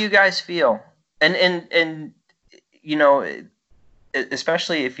 How do you guys feel? And you know,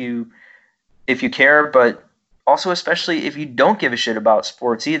 especially if you care, but also especially if you don't give a shit about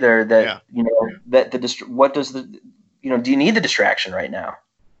sports either. That you know that what does the you know? Do you need the distraction right now?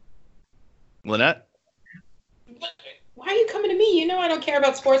 Lynette? Why are you coming to me? You know I don't care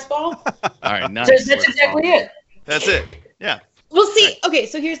about sports ball. All right, nice. That's exactly it. That's it. Yeah. Well, see, okay,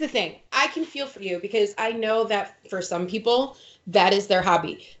 so here's the thing. I can feel for you because I know that for some people, that is their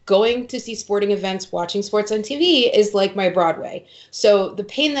hobby. Going to see sporting events, watching sports on TV is like my Broadway. So the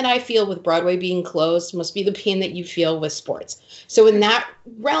pain that I feel with Broadway being closed must be the pain that you feel with sports. So in that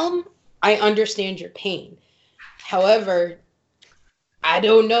realm, I understand your pain. However, I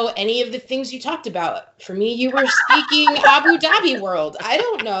don't know any of the things you talked about. For me, you were speaking Abu Dhabi world. I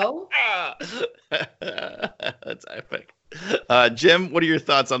don't know. That's epic. Jim, what are your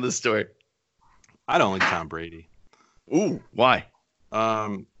thoughts on this story? I don't like Tom Brady. Ooh, why?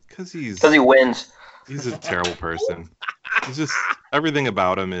 Because he wins. He's a terrible person. He's just everything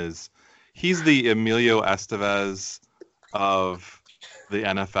about him is he's the Emilio Estevez of the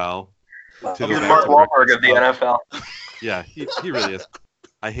NFL. To He's go back Mark to Wahlberg Breakfast of the Club. NFL. Yeah, he really is.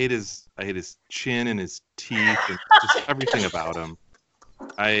 I hate his chin and his teeth and just everything about him.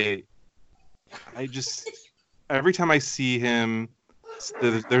 I just every time I see him,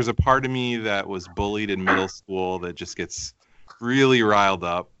 there's a part of me that was bullied in middle school that just gets really riled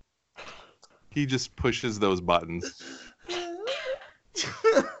up. He just pushes those buttons.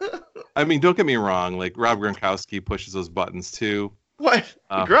 I mean, don't get me wrong. Like Rob Gronkowski pushes those buttons too. What?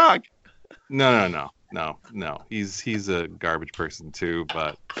 Gronk? No. He's a garbage person too.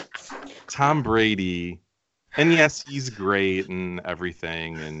 But Tom Brady, and yes, he's great and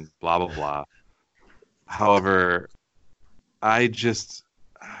everything and blah blah blah. However, I just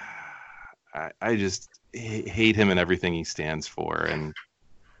hate him and everything he stands for, and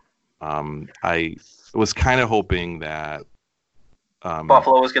I was kind of hoping that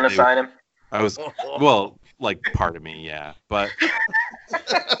Buffalo was going to sign him. I was, well, like part of me, yeah, but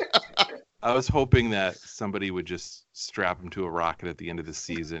I was hoping that somebody would just strap him to a rocket at the end of the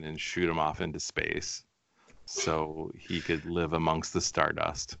season and shoot him off into space, so he could live amongst the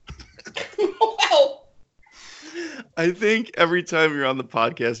stardust. Wow. I think every time you're on the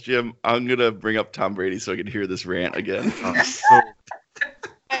podcast, Jim, I'm going to bring up Tom Brady so I can hear this rant again. So,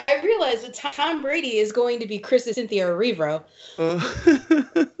 I realize that Tom Brady is going to be Chris Cynthia Erivo.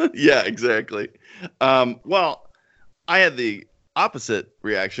 Yeah, exactly. Well, I had the opposite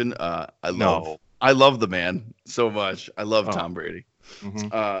reaction. I love the man so much. I love Tom Brady.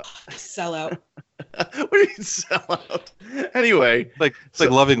 mhm. Sell out. What do you mean sell out? Anyway, It's like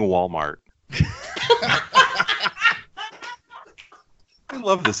loving Walmart. I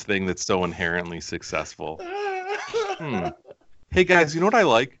love this thing that's so inherently successful. Hey guys, you know what I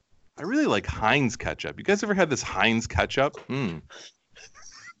like? I really like Heinz ketchup. You guys ever had this Heinz ketchup?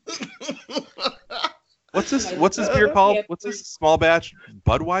 What's this beer called? What's this small batch?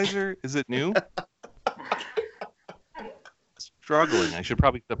 Budweiser? Is it new? Struggling. I should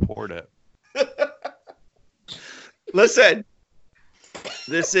probably support it. listen,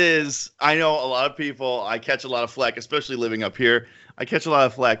 I know a lot of people, I catch a lot of flack, especially living up here. I catch a lot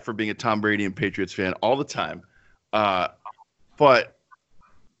of flack for being a Tom Brady and Patriots fan all the time. But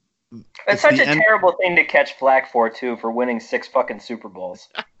It's such a terrible thing to catch flack for, too, for winning 6 fucking Super Bowls.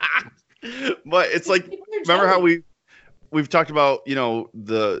 But it's like, remember how we've talked about,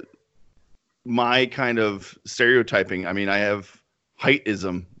 my kind of stereotyping. I mean, I have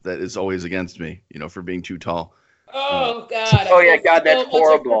heightism that is always against me, for being too tall. Oh God! Oh yeah, God, that's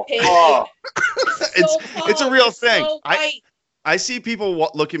horrible. Oh, it's a real thing. So I see people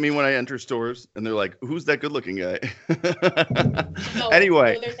look at me when I enter stores, and they're like, "Who's that good-looking guy?"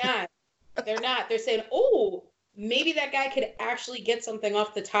 Anyway, no, they're not. They're not. They're saying, "Oh, maybe that guy could actually get something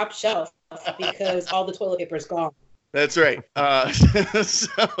off the top shelf because all the toilet paper is gone." That's right.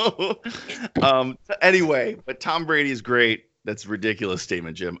 Anyway, but Tom Brady is great. That's a ridiculous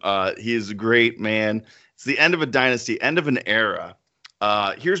statement, Jim. He is a great man. It's the end of a dynasty, end of an era.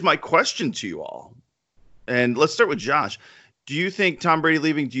 Here's my question to you all. And let's start with Josh. Do you think Tom Brady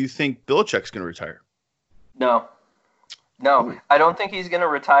leaving, do you think Belichick's going to retire? No, I don't think he's going to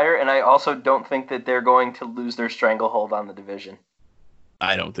retire, and I also don't think that they're going to lose their stranglehold on the division.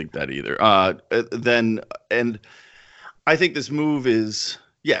 I don't think that either. And I think this move is,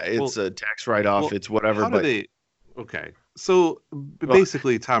 it's a tax write-off. It's whatever. Okay. So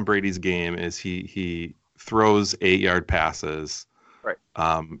basically, Tom Brady's game is he throws 8-yard passes right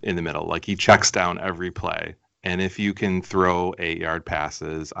in the middle. Like he checks down every play. And if you can throw 8-yard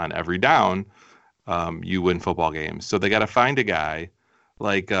passes on every down, you win football games. So they got to find a guy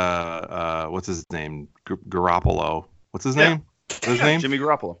like, what's his name? Garoppolo. What's his name? What's his name? Jimmy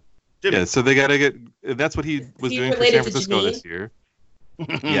Garoppolo. Yeah, so they got to get. That's what he was doing for San Francisco this year.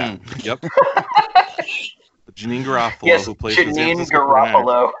 Yeah. Yep. Janine Garoppolo, who plays for San Francisco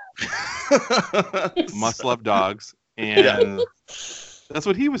Garoppolo. Must love dogs, and that's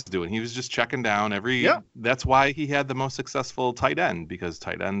what he was doing. He was just checking down every. Yeah. That's why he had the most successful tight end, because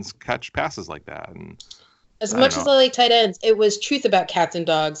tight ends catch passes like that. And as much as I like tight ends, it was truth about cats and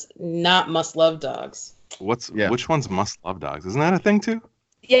dogs, not must love dogs. Which one's must love dogs? Isn't that a thing too?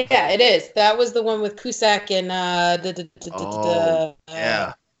 Yeah, it is. That was the one with Cusack and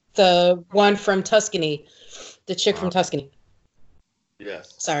the one from Tuscany, the chick from Tuscany.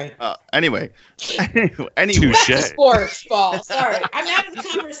 Yes. Sorry. Anyway. Touché. Sports ball. Sorry, I'm having the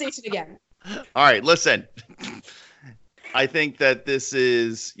conversation again. All right, listen. I think that this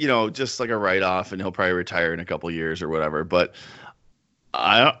is, just like a write-off, and he'll probably retire in a couple years or whatever. But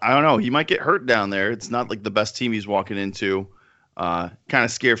I don't know. He might get hurt down there. It's not like the best team he's walking into. Kind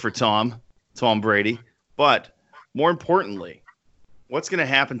of scared for Tom Brady. But more importantly, what's going to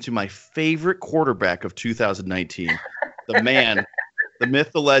happen to my favorite quarterback of 2019? The man, the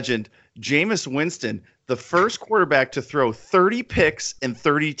myth, the legend, Jameis Winston, the first quarterback to throw 30 picks and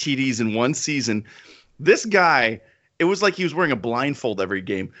 30 TDs in one season. This guy, it was like he was wearing a blindfold every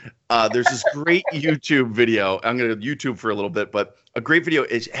game. There's this great YouTube video. I'm going to YouTube for a little bit, but a great video.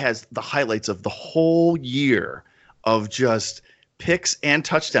 It has the highlights of the whole year of just picks and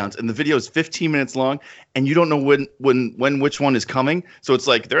touchdowns, and the video is 15 minutes long, and you don't know when which one is coming. So it's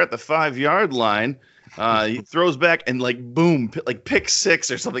like they're at the 5-yard line. He throws back and like boom, like pick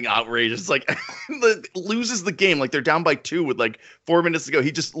 6 or something outrageous. Like loses the game. Like they're down by 2 with like 4 minutes to go.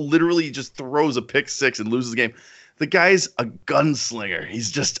 He just literally just throws a pick 6 and loses the game. The guy's a gunslinger.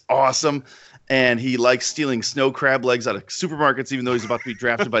 He's just awesome. And he likes stealing snow crab legs out of supermarkets, even though he's about to be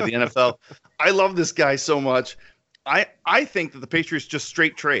drafted by the NFL. I love this guy so much. I think that the Patriots just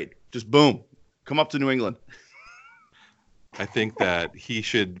straight trade. Just boom. Come up to New England. I think that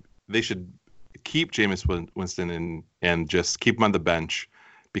they should keep Jameis Winston and just keep him on the bench,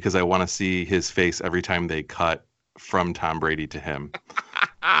 because I want to see his face every time they cut from Tom Brady to him.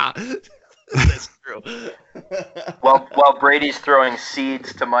 That's true. While Brady's throwing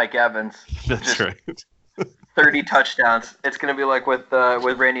seeds to Mike Evans. That's right. 30 touchdowns. It's going to be like with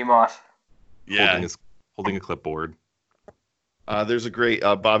Randy Moss. Yeah. Holding a clipboard. There's a great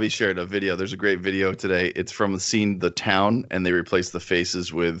Bobby shared a video. There's a great video today. It's from the scene The Town, and they replaced the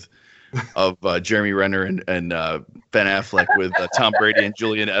faces of Jeremy Renner and Ben Affleck with Tom Brady and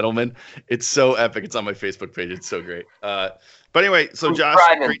Julian Edelman. It's so epic. It's on my Facebook page. It's so great. But anyway, so Josh,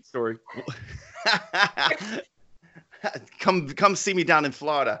 great story. Come see me down in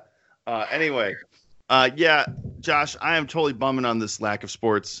Florida. Anyway, yeah, Josh, I am totally bumming on this lack of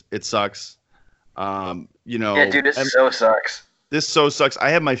sports. It sucks. Yeah, dude, this so sucks. This so sucks. I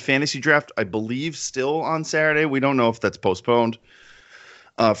have my fantasy draft, I believe, still on Saturday. We don't know if that's postponed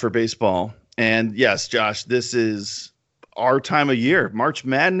for baseball. And yes, Josh, this is our time of year. March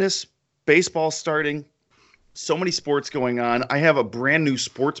Madness, baseball starting. So many sports going on. I have a brand new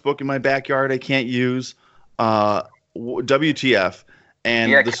sports book in my backyard I can't use. WTF.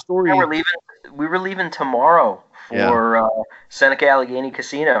 And the story. We were leaving tomorrow for Seneca Allegheny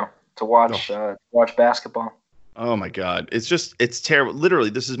Casino to watch basketball. Oh my God. It's terrible. Literally,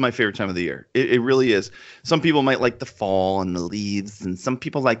 this is my favorite time of the year. It really is. Some people might like the fall and the leaves, and some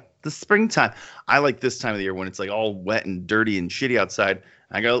people like the springtime. I like this time of the year when it's like all wet and dirty and shitty outside.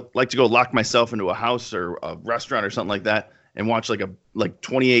 I like to go lock myself into a house or a restaurant or something like that and watch like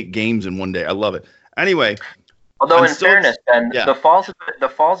 28 games in one day. I love it. Anyway. Although in fairness, Ben, the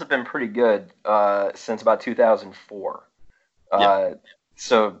falls have been pretty good since about 2004.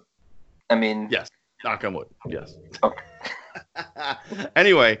 So, I mean, yes, knock on wood. Yes. Okay.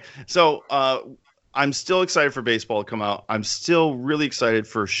 Anyway, so I'm still excited for baseball to come out. I'm still really excited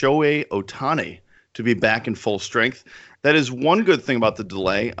for Shohei Ohtani to be back in full strength. That is one good thing about the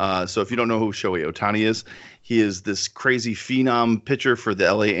delay. So if you don't know who Shohei Ohtani is, he is this crazy phenom pitcher for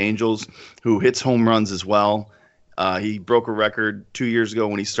the LA Angels who hits home runs as well. He broke a record 2 years ago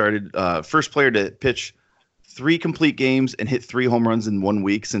when he started. First player to pitch 3 complete games and hit 3 home runs in 1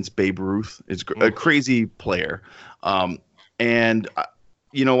 week since Babe Ruth. Is a crazy player. And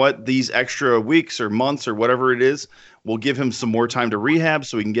you know what? These extra weeks or months or whatever it is will give him some more time to rehab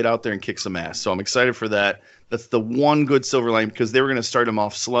so he can get out there and kick some ass. So I'm excited for that. That's the one good silver lining, because they were going to start him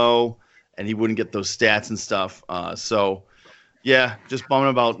off slow and he wouldn't get those stats and stuff. So, yeah, just bumming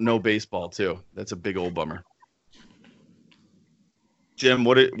about no baseball, too. That's a big old bummer. Jim,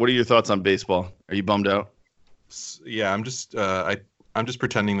 what are your thoughts on baseball? Are you bummed out? Yeah, I'm just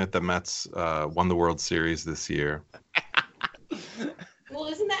pretending that the Mets won the World Series this year. Well,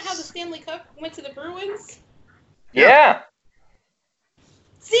 isn't that how the Stanley Cup went to the Bruins? Yeah.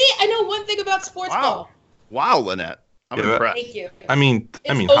 See, I know one thing about sports ball. Wow, Lynette. I'm impressed. Thank you. I mean,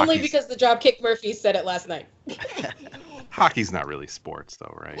 only because the Dropkick Murphys said it last night. Hockey's not really sports,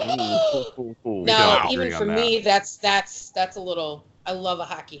 though, right? No, even for me, that's a little. I love a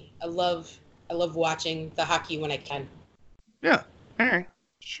hockey. I love watching the hockey when I can. Yeah. All right.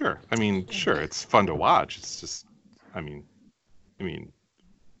 Sure. I mean, sure, it's fun to watch. It's just, I mean,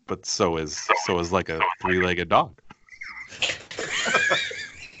 but so is like a 3-legged dog.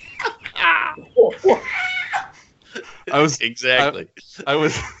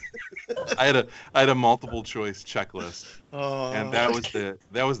 I had a multiple choice checklist, and that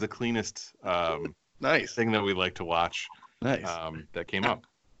was the cleanest nice thing that we like to watch. Nice. That came up.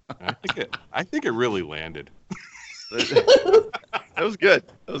 And I think it really landed. That was good.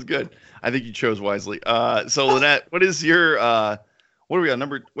 I think you chose wisely. So Lynette, what is your what are we on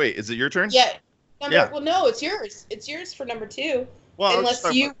number? Wait, is it your turn? Yeah. Well, no, it's yours. It's yours for number 2. Well,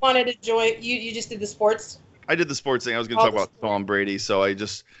 unless you wanted to join, you just did the sports. I did the sports thing. I was going to talk about Tom Brady, so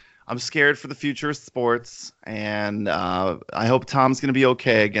I'm scared for the future of sports, and I hope Tom's going to be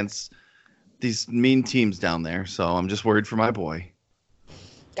okay against these mean teams down there. So I'm just worried for my boy.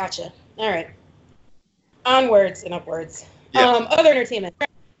 Gotcha. All right. Onwards and upwards. Yeah. Other entertainment.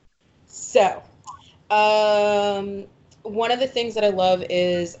 So, one of the things that I love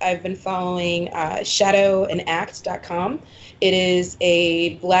is I've been following shadowanact.com. It is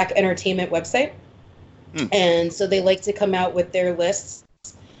a Black entertainment website. And so they like to come out with their lists.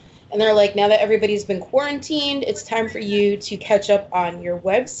 And they're like, now that everybody's been quarantined, it's time for you to catch up on your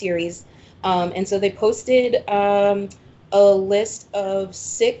web series. And so they posted a list of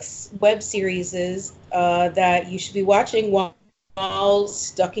 6 web series that you should be watching while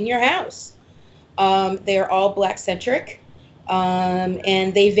stuck in your house. They're all Black-centric.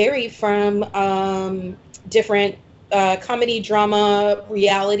 And they vary from different comedy, drama,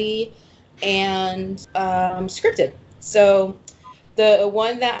 reality, and scripted. So the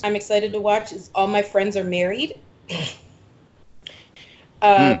one that I'm excited to watch is All My Friends Are Married.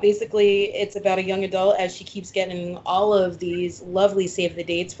 Basically, it's about a young adult as she keeps getting all of these lovely save the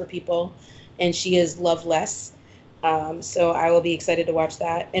dates for people, and she is loveless. So I will be excited to watch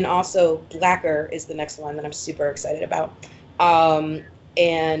that. And also Blacker is the next one that I'm super excited about. And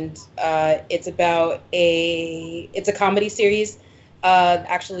it's about it's a comedy series,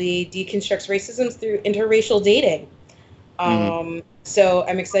 actually deconstructs racism through interracial dating. So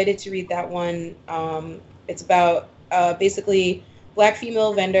I'm excited to read that one. It's about basically Black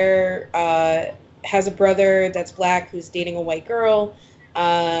female vendor has a brother that's Black who's dating a white girl,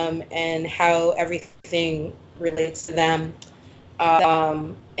 and how everything relates to them.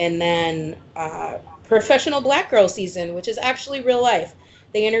 And then Professional Black Girl season, which is actually real life.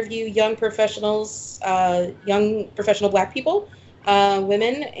 They interview young professional Black people,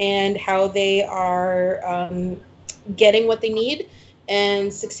 women, and how they are getting what they need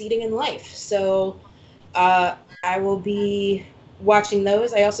and succeeding in life. So I will be watching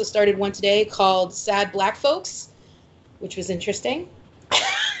those. I also started one today called Sad Black Folks, which was interesting.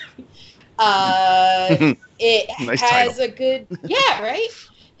 It nice has title. A good, yeah, right?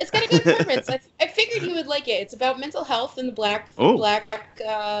 It's got a good premise. I figured you would like it. It's about mental health in the Black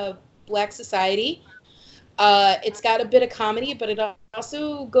society. It's got a bit of comedy, but it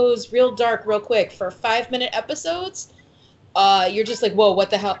also goes real dark real quick. For 5-minute episodes, you're just like, whoa, what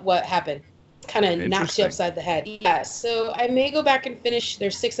the hell? What happened? Kind of knocks you upside the head. Yeah, so I may go back and finish.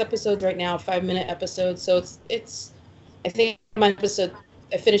 There's 6 episodes right now, 5-minute episodes. So it's. I think I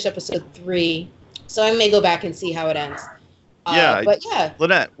finished episode 3, so I may go back and see how it ends. But yeah,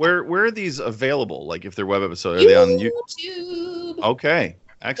 Lynette, where are these available? Like, if they're web episodes, are they on YouTube? Okay,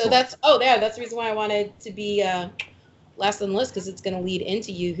 excellent. So that's the reason why I wanted to be last on the list, because it's going to lead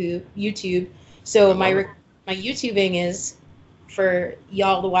into YouTube. So my YouTubing is for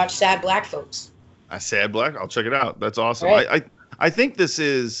y'all to watch Sad Black Folks. Sad Black, I'll check it out. That's awesome. Right. I think this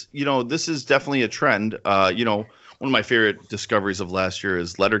is definitely a trend. One of my favorite discoveries of last year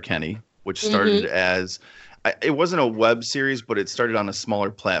is Letterkenny, which started as, it wasn't a web series, but it started on a smaller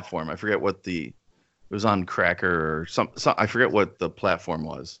platform. I forget what it was on Cracker or some I forget what the platform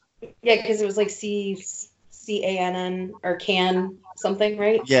was. Yeah, because it was like CANN or CAN something,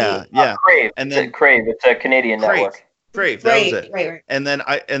 right? Yeah. Crave. And then Crave. It's a Canadian network. Crave. That was it. Right. And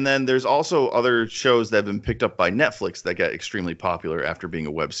then there's also other shows that have been picked up by Netflix that got extremely popular after being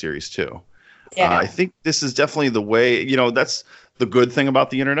a web series too. Yeah. I think this is definitely the way, that's the good thing about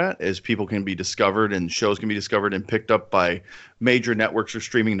the internet, is people can be discovered and shows can be discovered and picked up by major networks or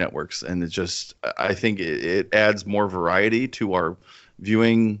streaming networks. And it's just, I think it adds more variety to our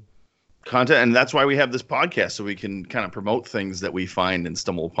viewing content. And that's why we have this podcast, so we can kind of promote things that we find and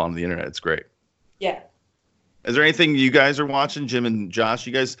stumble upon the internet. It's great. Yeah. Is there anything you guys are watching, Jim and Josh?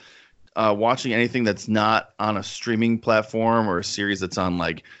 You guys watching anything that's not on a streaming platform or a series that's on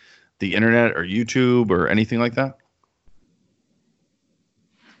like the internet or YouTube or anything like that?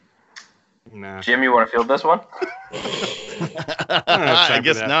 Nah. Jim, you want to field this one? I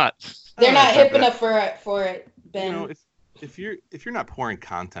guess not. They're not hip enough for it, Ben. If you're not pouring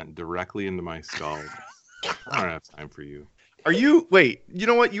content directly into my skull, I don't have time for you. Are you? Wait, you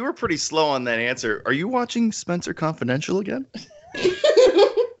know what? You were pretty slow on that answer. Are you watching Spencer Confidential again?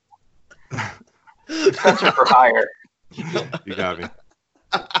 Spencer for hire. You got me.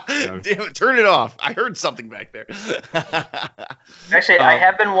 Damn it, turn it off. I heard something back there. Actually, I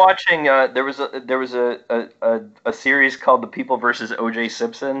have been watching. There was a series called The People versus O.J.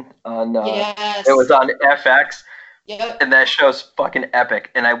 Simpson on. Yes. It was on FX. Yep. And that show's fucking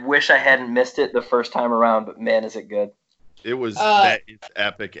epic. And I wish I hadn't missed it the first time around, but man, is it good. It was that is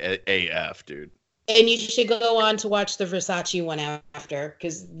epic AF, dude. And you should go on to watch the Versace one after,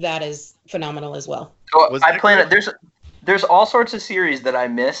 because that is phenomenal as well. Oh, I plan it. There's all sorts of series that I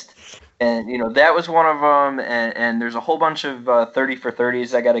missed, and that was one of them. And there's a whole bunch of 30 for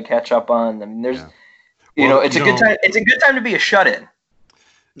 30s I got to catch up on. I mean, there's, it's a good time. It's a good time to be a shut-in.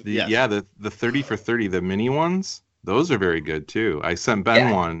 The 30 for 30, the mini ones, those are very good too. I sent Ben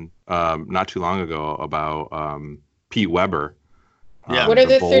one not too long ago about Pete Weber. What are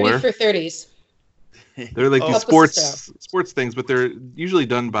the 30 for 30s? They're like these sports things, but they're usually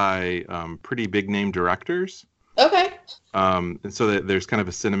done by pretty big name directors. Okay. And so there's kind of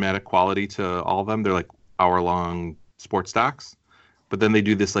a cinematic quality to all of them. They're like hour-long sports docs, but then they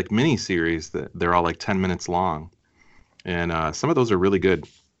do this like mini series that they're all like 10 minutes long, and some of those are really good.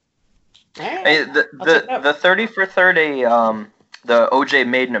 Hey, the 30 for 30, the OJ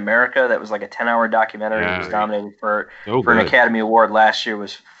Made in America, that was like a 10-hour documentary. It was nominated for an Academy Award last year.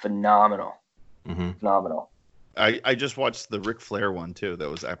 Was phenomenal. Mm-hmm. Phenomenal. I just watched the Ric Flair one too. That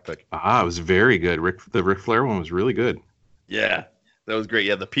was epic. It was very good. The Ric Flair one was really good. Yeah, that was great.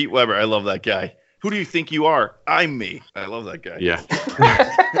 Yeah, the Pete Weber. I love that guy. Who do you think you are? I'm me. I love that guy. Yeah.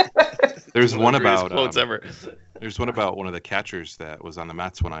 There's one about quotes ever. There's one about one of the catchers that was on the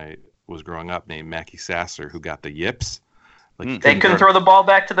Mets when I was growing up, named Mackie Sasser, who got the yips. Like they couldn't throw the ball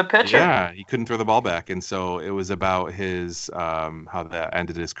back to the pitcher. Yeah, he couldn't throw the ball back, and so it was about his how that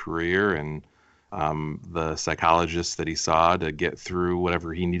ended his career and the psychologist that he saw to get through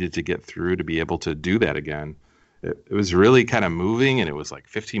whatever he needed to get through to be able to do that again. It was really kind of moving, and it was like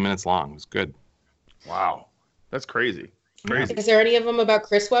 15 minutes long. It was good. Wow, that's crazy. Crazy. Is there any of them about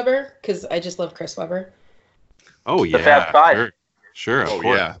Chris Webber? Because I just love Chris Webber. Oh yeah, the Fab Five. Sure. Oh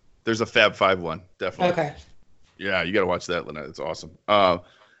yeah, there's a Fab Five one, definitely. Okay. Yeah, you got to watch that, Lynette. It's awesome.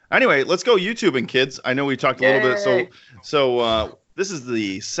 Anyway, let's go YouTubing, kids. I know we talked a little bit. So this is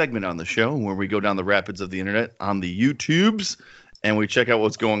the segment on the show where we go down the rapids of the internet on the YouTubes and we check out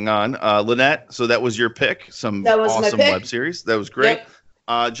what's going on. Lynette, so that was your pick. That was awesome web series. That was great.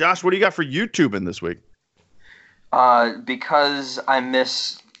 Yep. Josh, what do you got for YouTubing this week? Because I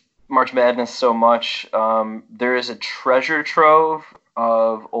miss March Madness so much, there is a treasure trove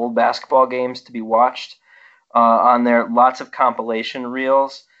of old basketball games to be watched. On there, lots of compilation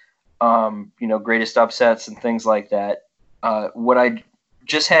reels, greatest upsets and things like that. What I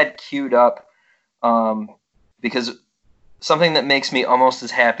just had queued up, because something that makes me almost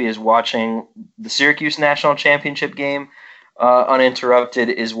as happy as watching the Syracuse National Championship game uninterrupted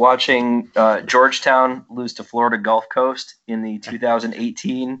is watching Georgetown lose to Florida Gulf Coast in the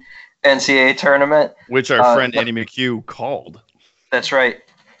 2018 NCAA tournament. Which our friend Andy McHugh called. That's right.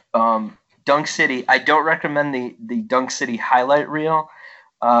 Dunk City. I don't recommend the Dunk City highlight reel.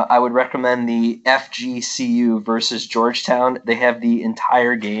 I would recommend the FGCU versus Georgetown. They have the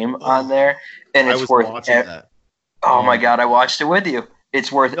entire game on there, and it's worth. Watching that. Oh my God! I watched it with you.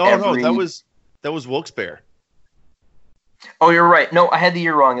 It's worth every. No, that was Wilkes-Barre. Oh, you're right. No, I had the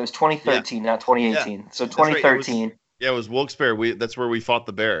year wrong. It was 2013, not 2018. Yeah. So 2013. Right. It was Wilkes-Barre. That's where we fought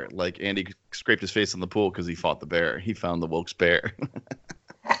the bear. Like Andy scraped his face on the pool because he fought the bear. He found the Wilkes-Barre.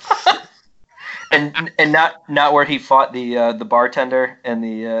 And not where he fought the bartender and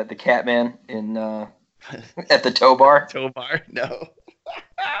the cat man in at the tow bar. Tow bar, no.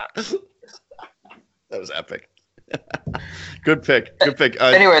 That was epic. Good pick.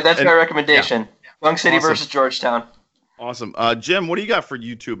 Anyway, that's my recommendation. Yeah. Dunk City versus Georgetown. Awesome. Jim, what do you got for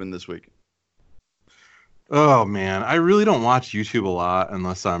YouTube in this week? Oh man, I really don't watch YouTube a lot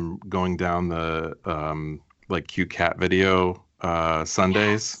unless I'm going down the like cute cat video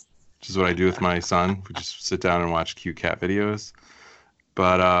Sundays. Which is what I do with my son. We just sit down and watch cute cat videos.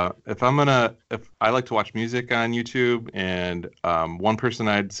 But if I like to watch music on YouTube, and one person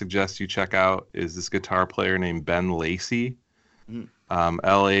I'd suggest you check out is this guitar player named Ben Lacy,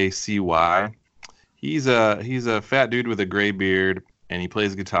 Lacy. He's a fat dude with a gray beard, and he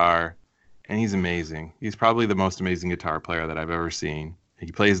plays guitar, and he's amazing. He's probably the most amazing guitar player that I've ever seen.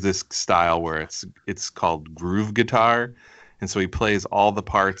 He plays this style where it's called groove guitar. And so he plays all the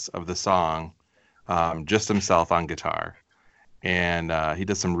parts of the song just himself on guitar. And he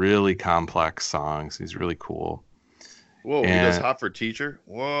does some really complex songs. He's really cool. Whoa, he does Hot for Teacher?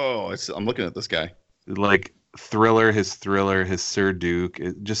 Whoa, I'm looking at this guy. Like Thriller, his Sir Duke,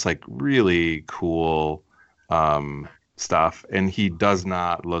 just like really cool stuff. And he does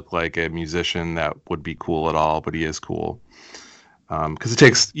not look like a musician that would be cool at all, but he is cool.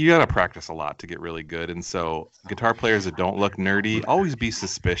 Because you gotta practice a lot to get really good, and so guitar players that don't look nerdy, always be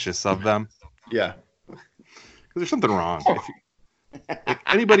suspicious of them. Yeah, because there's something wrong. If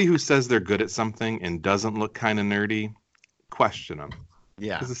anybody who says they're good at something and doesn't look kind of nerdy, question him.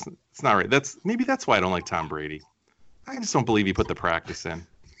 Yeah. 'Cause it's not right. That's why I don't like Tom Brady. I just don't believe he put the practice in.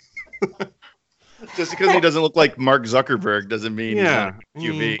 Just because he doesn't look like Mark Zuckerberg doesn't mean Yeah, he's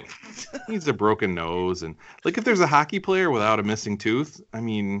not a QB. He needs a broken nose, and like if there's a hockey player without a missing tooth, I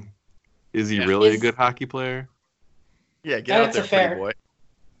mean, is he really a good hockey player? Yeah, get out there, pretty boy.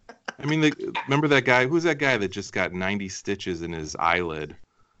 I mean, remember that guy? Who's that guy that just got 90 stitches in his eyelid?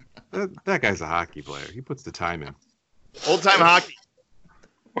 That guy's a hockey player. He puts the time in. Old time hockey.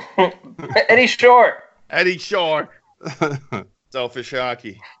 Eddie Shore. Eddie Shore. Selfish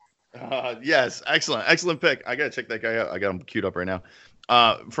hockey. Yes, excellent pick. I gotta check that guy out. I got him queued up right now.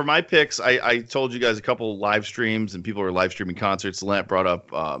 For my picks, I told you guys a couple live streams, and people are live streaming concerts. Lent brought up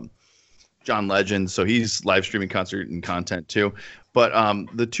John Legend, so he's live streaming concert and content too. But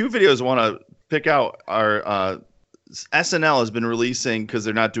the two videos I want to pick out are SNL has been releasing, because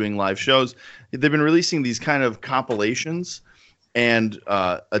they're not doing live shows. They've been releasing these kind of compilations, and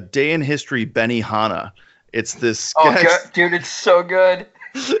A Day in History Benihana. It's this sketch. Oh, dude, it's so good.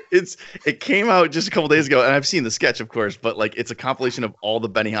 It came out just a couple days ago, and I've seen the sketch, of course, but like it's a compilation of all the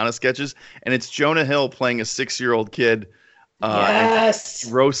Benihana sketches, and it's Jonah Hill playing a 6-year-old kid. Yes. And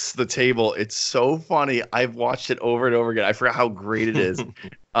he roasts the table. It's so funny. I've watched it over and over again. I forgot how great it is.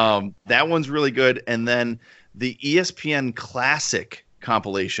 That one's really good. And then the ESPN Classic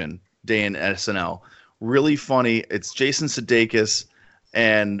compilation, Day in SNL, really funny. It's Jason Sudeikis,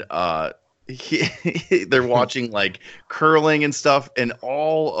 and they're watching like curling and stuff, and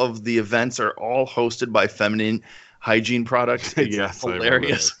all of the events are all hosted by feminine hygiene products. It's yes,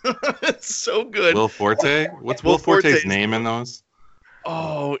 hilarious. It's so good. Will Forte? What's Will Forte's name in those?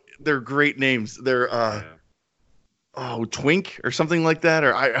 Oh, they're great names. They're Twink or something like that,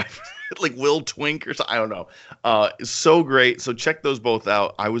 or I like Will Twink or something. I don't know. It's so great. So check those both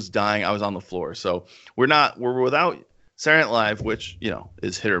out. I was dying. I was on the floor. So we're without Saturday Night Live, which, you know,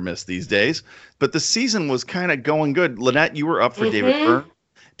 is hit or miss these days. But the season was kind of going good. Lynette, you were up for David Byrne.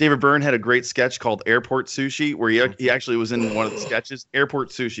 David Byrne had a great sketch called Airport Sushi, where he actually was in one of the sketches. Airport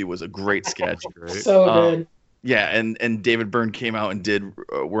Sushi was a great sketch. So good. Yeah, and David Byrne came out and did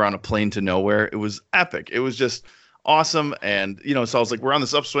We're on a Plane to Nowhere. It was epic. It was just awesome. And, you know, so I was like, we're on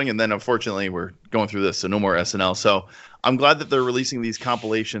this upswing, and then unfortunately we're going through this, so no more SNL. So I'm glad that they're releasing these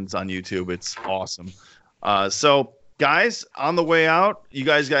compilations on YouTube. It's awesome. So guys, on the way out, you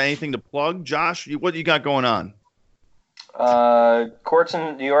guys got anything to plug? Josh, what you got going on? Courts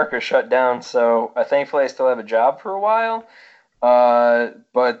in New York are shut down, so thankfully I still have a job for a while.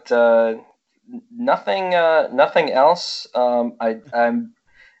 But nothing else. I'm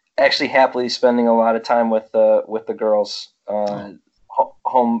actually happily spending a lot of time with the girls,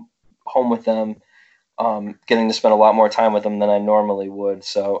 home with them, getting to spend a lot more time with them than I normally would.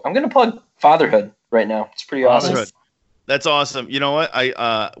 So I'm gonna plug fatherhood right now. It's pretty awesome. That's awesome. You know what?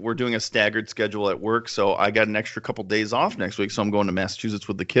 We're doing a staggered schedule at work, so I got an extra couple days off next week. So I'm going to Massachusetts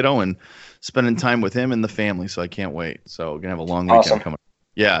with the kiddo and spending time with him and the family. So I can't wait. So we're gonna have a long weekend coming.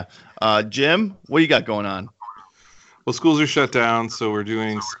 Yeah. Jim, what do you got going on? Well, schools are shut down, so we're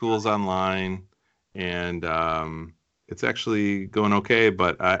doing schools online, and it's actually going okay.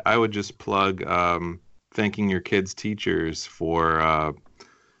 But I would just plug thanking your kids' teachers for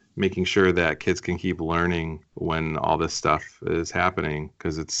making sure that kids can keep learning when all this stuff is happening,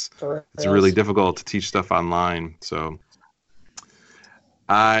 because it's really difficult to teach stuff online. So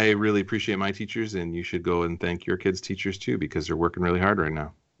I really appreciate my teachers, and you should go and thank your kids' teachers too, because they're working really hard right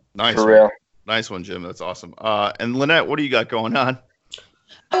now. Nice. For real. Nice one, Jim. That's awesome. And Lynette, what do you got going on?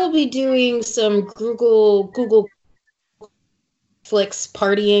 I will be doing some Google Flicks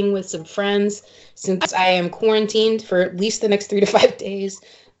partying with some friends, since I am quarantined for at least the next 3 to 5 days.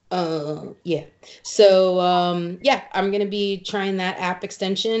 Yeah. So, I'm going to be trying that app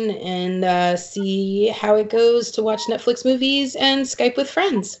extension and see how it goes to watch Netflix movies and Skype with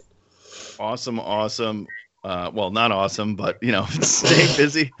friends. Awesome. Well, not awesome, but, you know, stay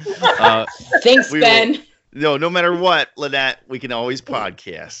busy. Thanks, Ben. No matter what, Lynette, we can always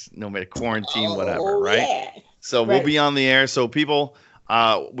podcast, no matter quarantine, whatever, right? Yeah. So we'll be on the air. So people,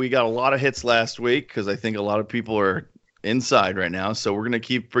 we got a lot of hits last week, because I think a lot of people are inside right now. So we're going to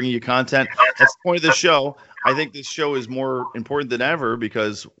keep bringing you content. That's the point of the show. I think this show is more important than ever,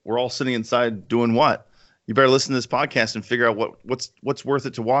 because we're all sitting inside doing what? You better listen to this podcast and figure out what's worth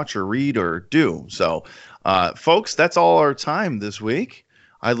it to watch or read or do. So, folks, that's all our time this week.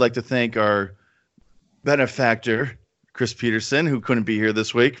 I'd like to thank our benefactor, Chris Peterson, who couldn't be here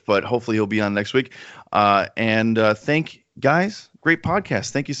this week, but hopefully he'll be on next week. And thank guys. Great podcast.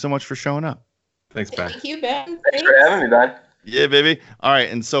 Thank you so much for showing up. Thanks, Ben. Thank you, Ben. Thanks for having me, Ben. Yeah, baby. All right.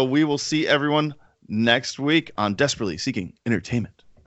 And so we will see everyone next week on Desperately Seeking Entertainment.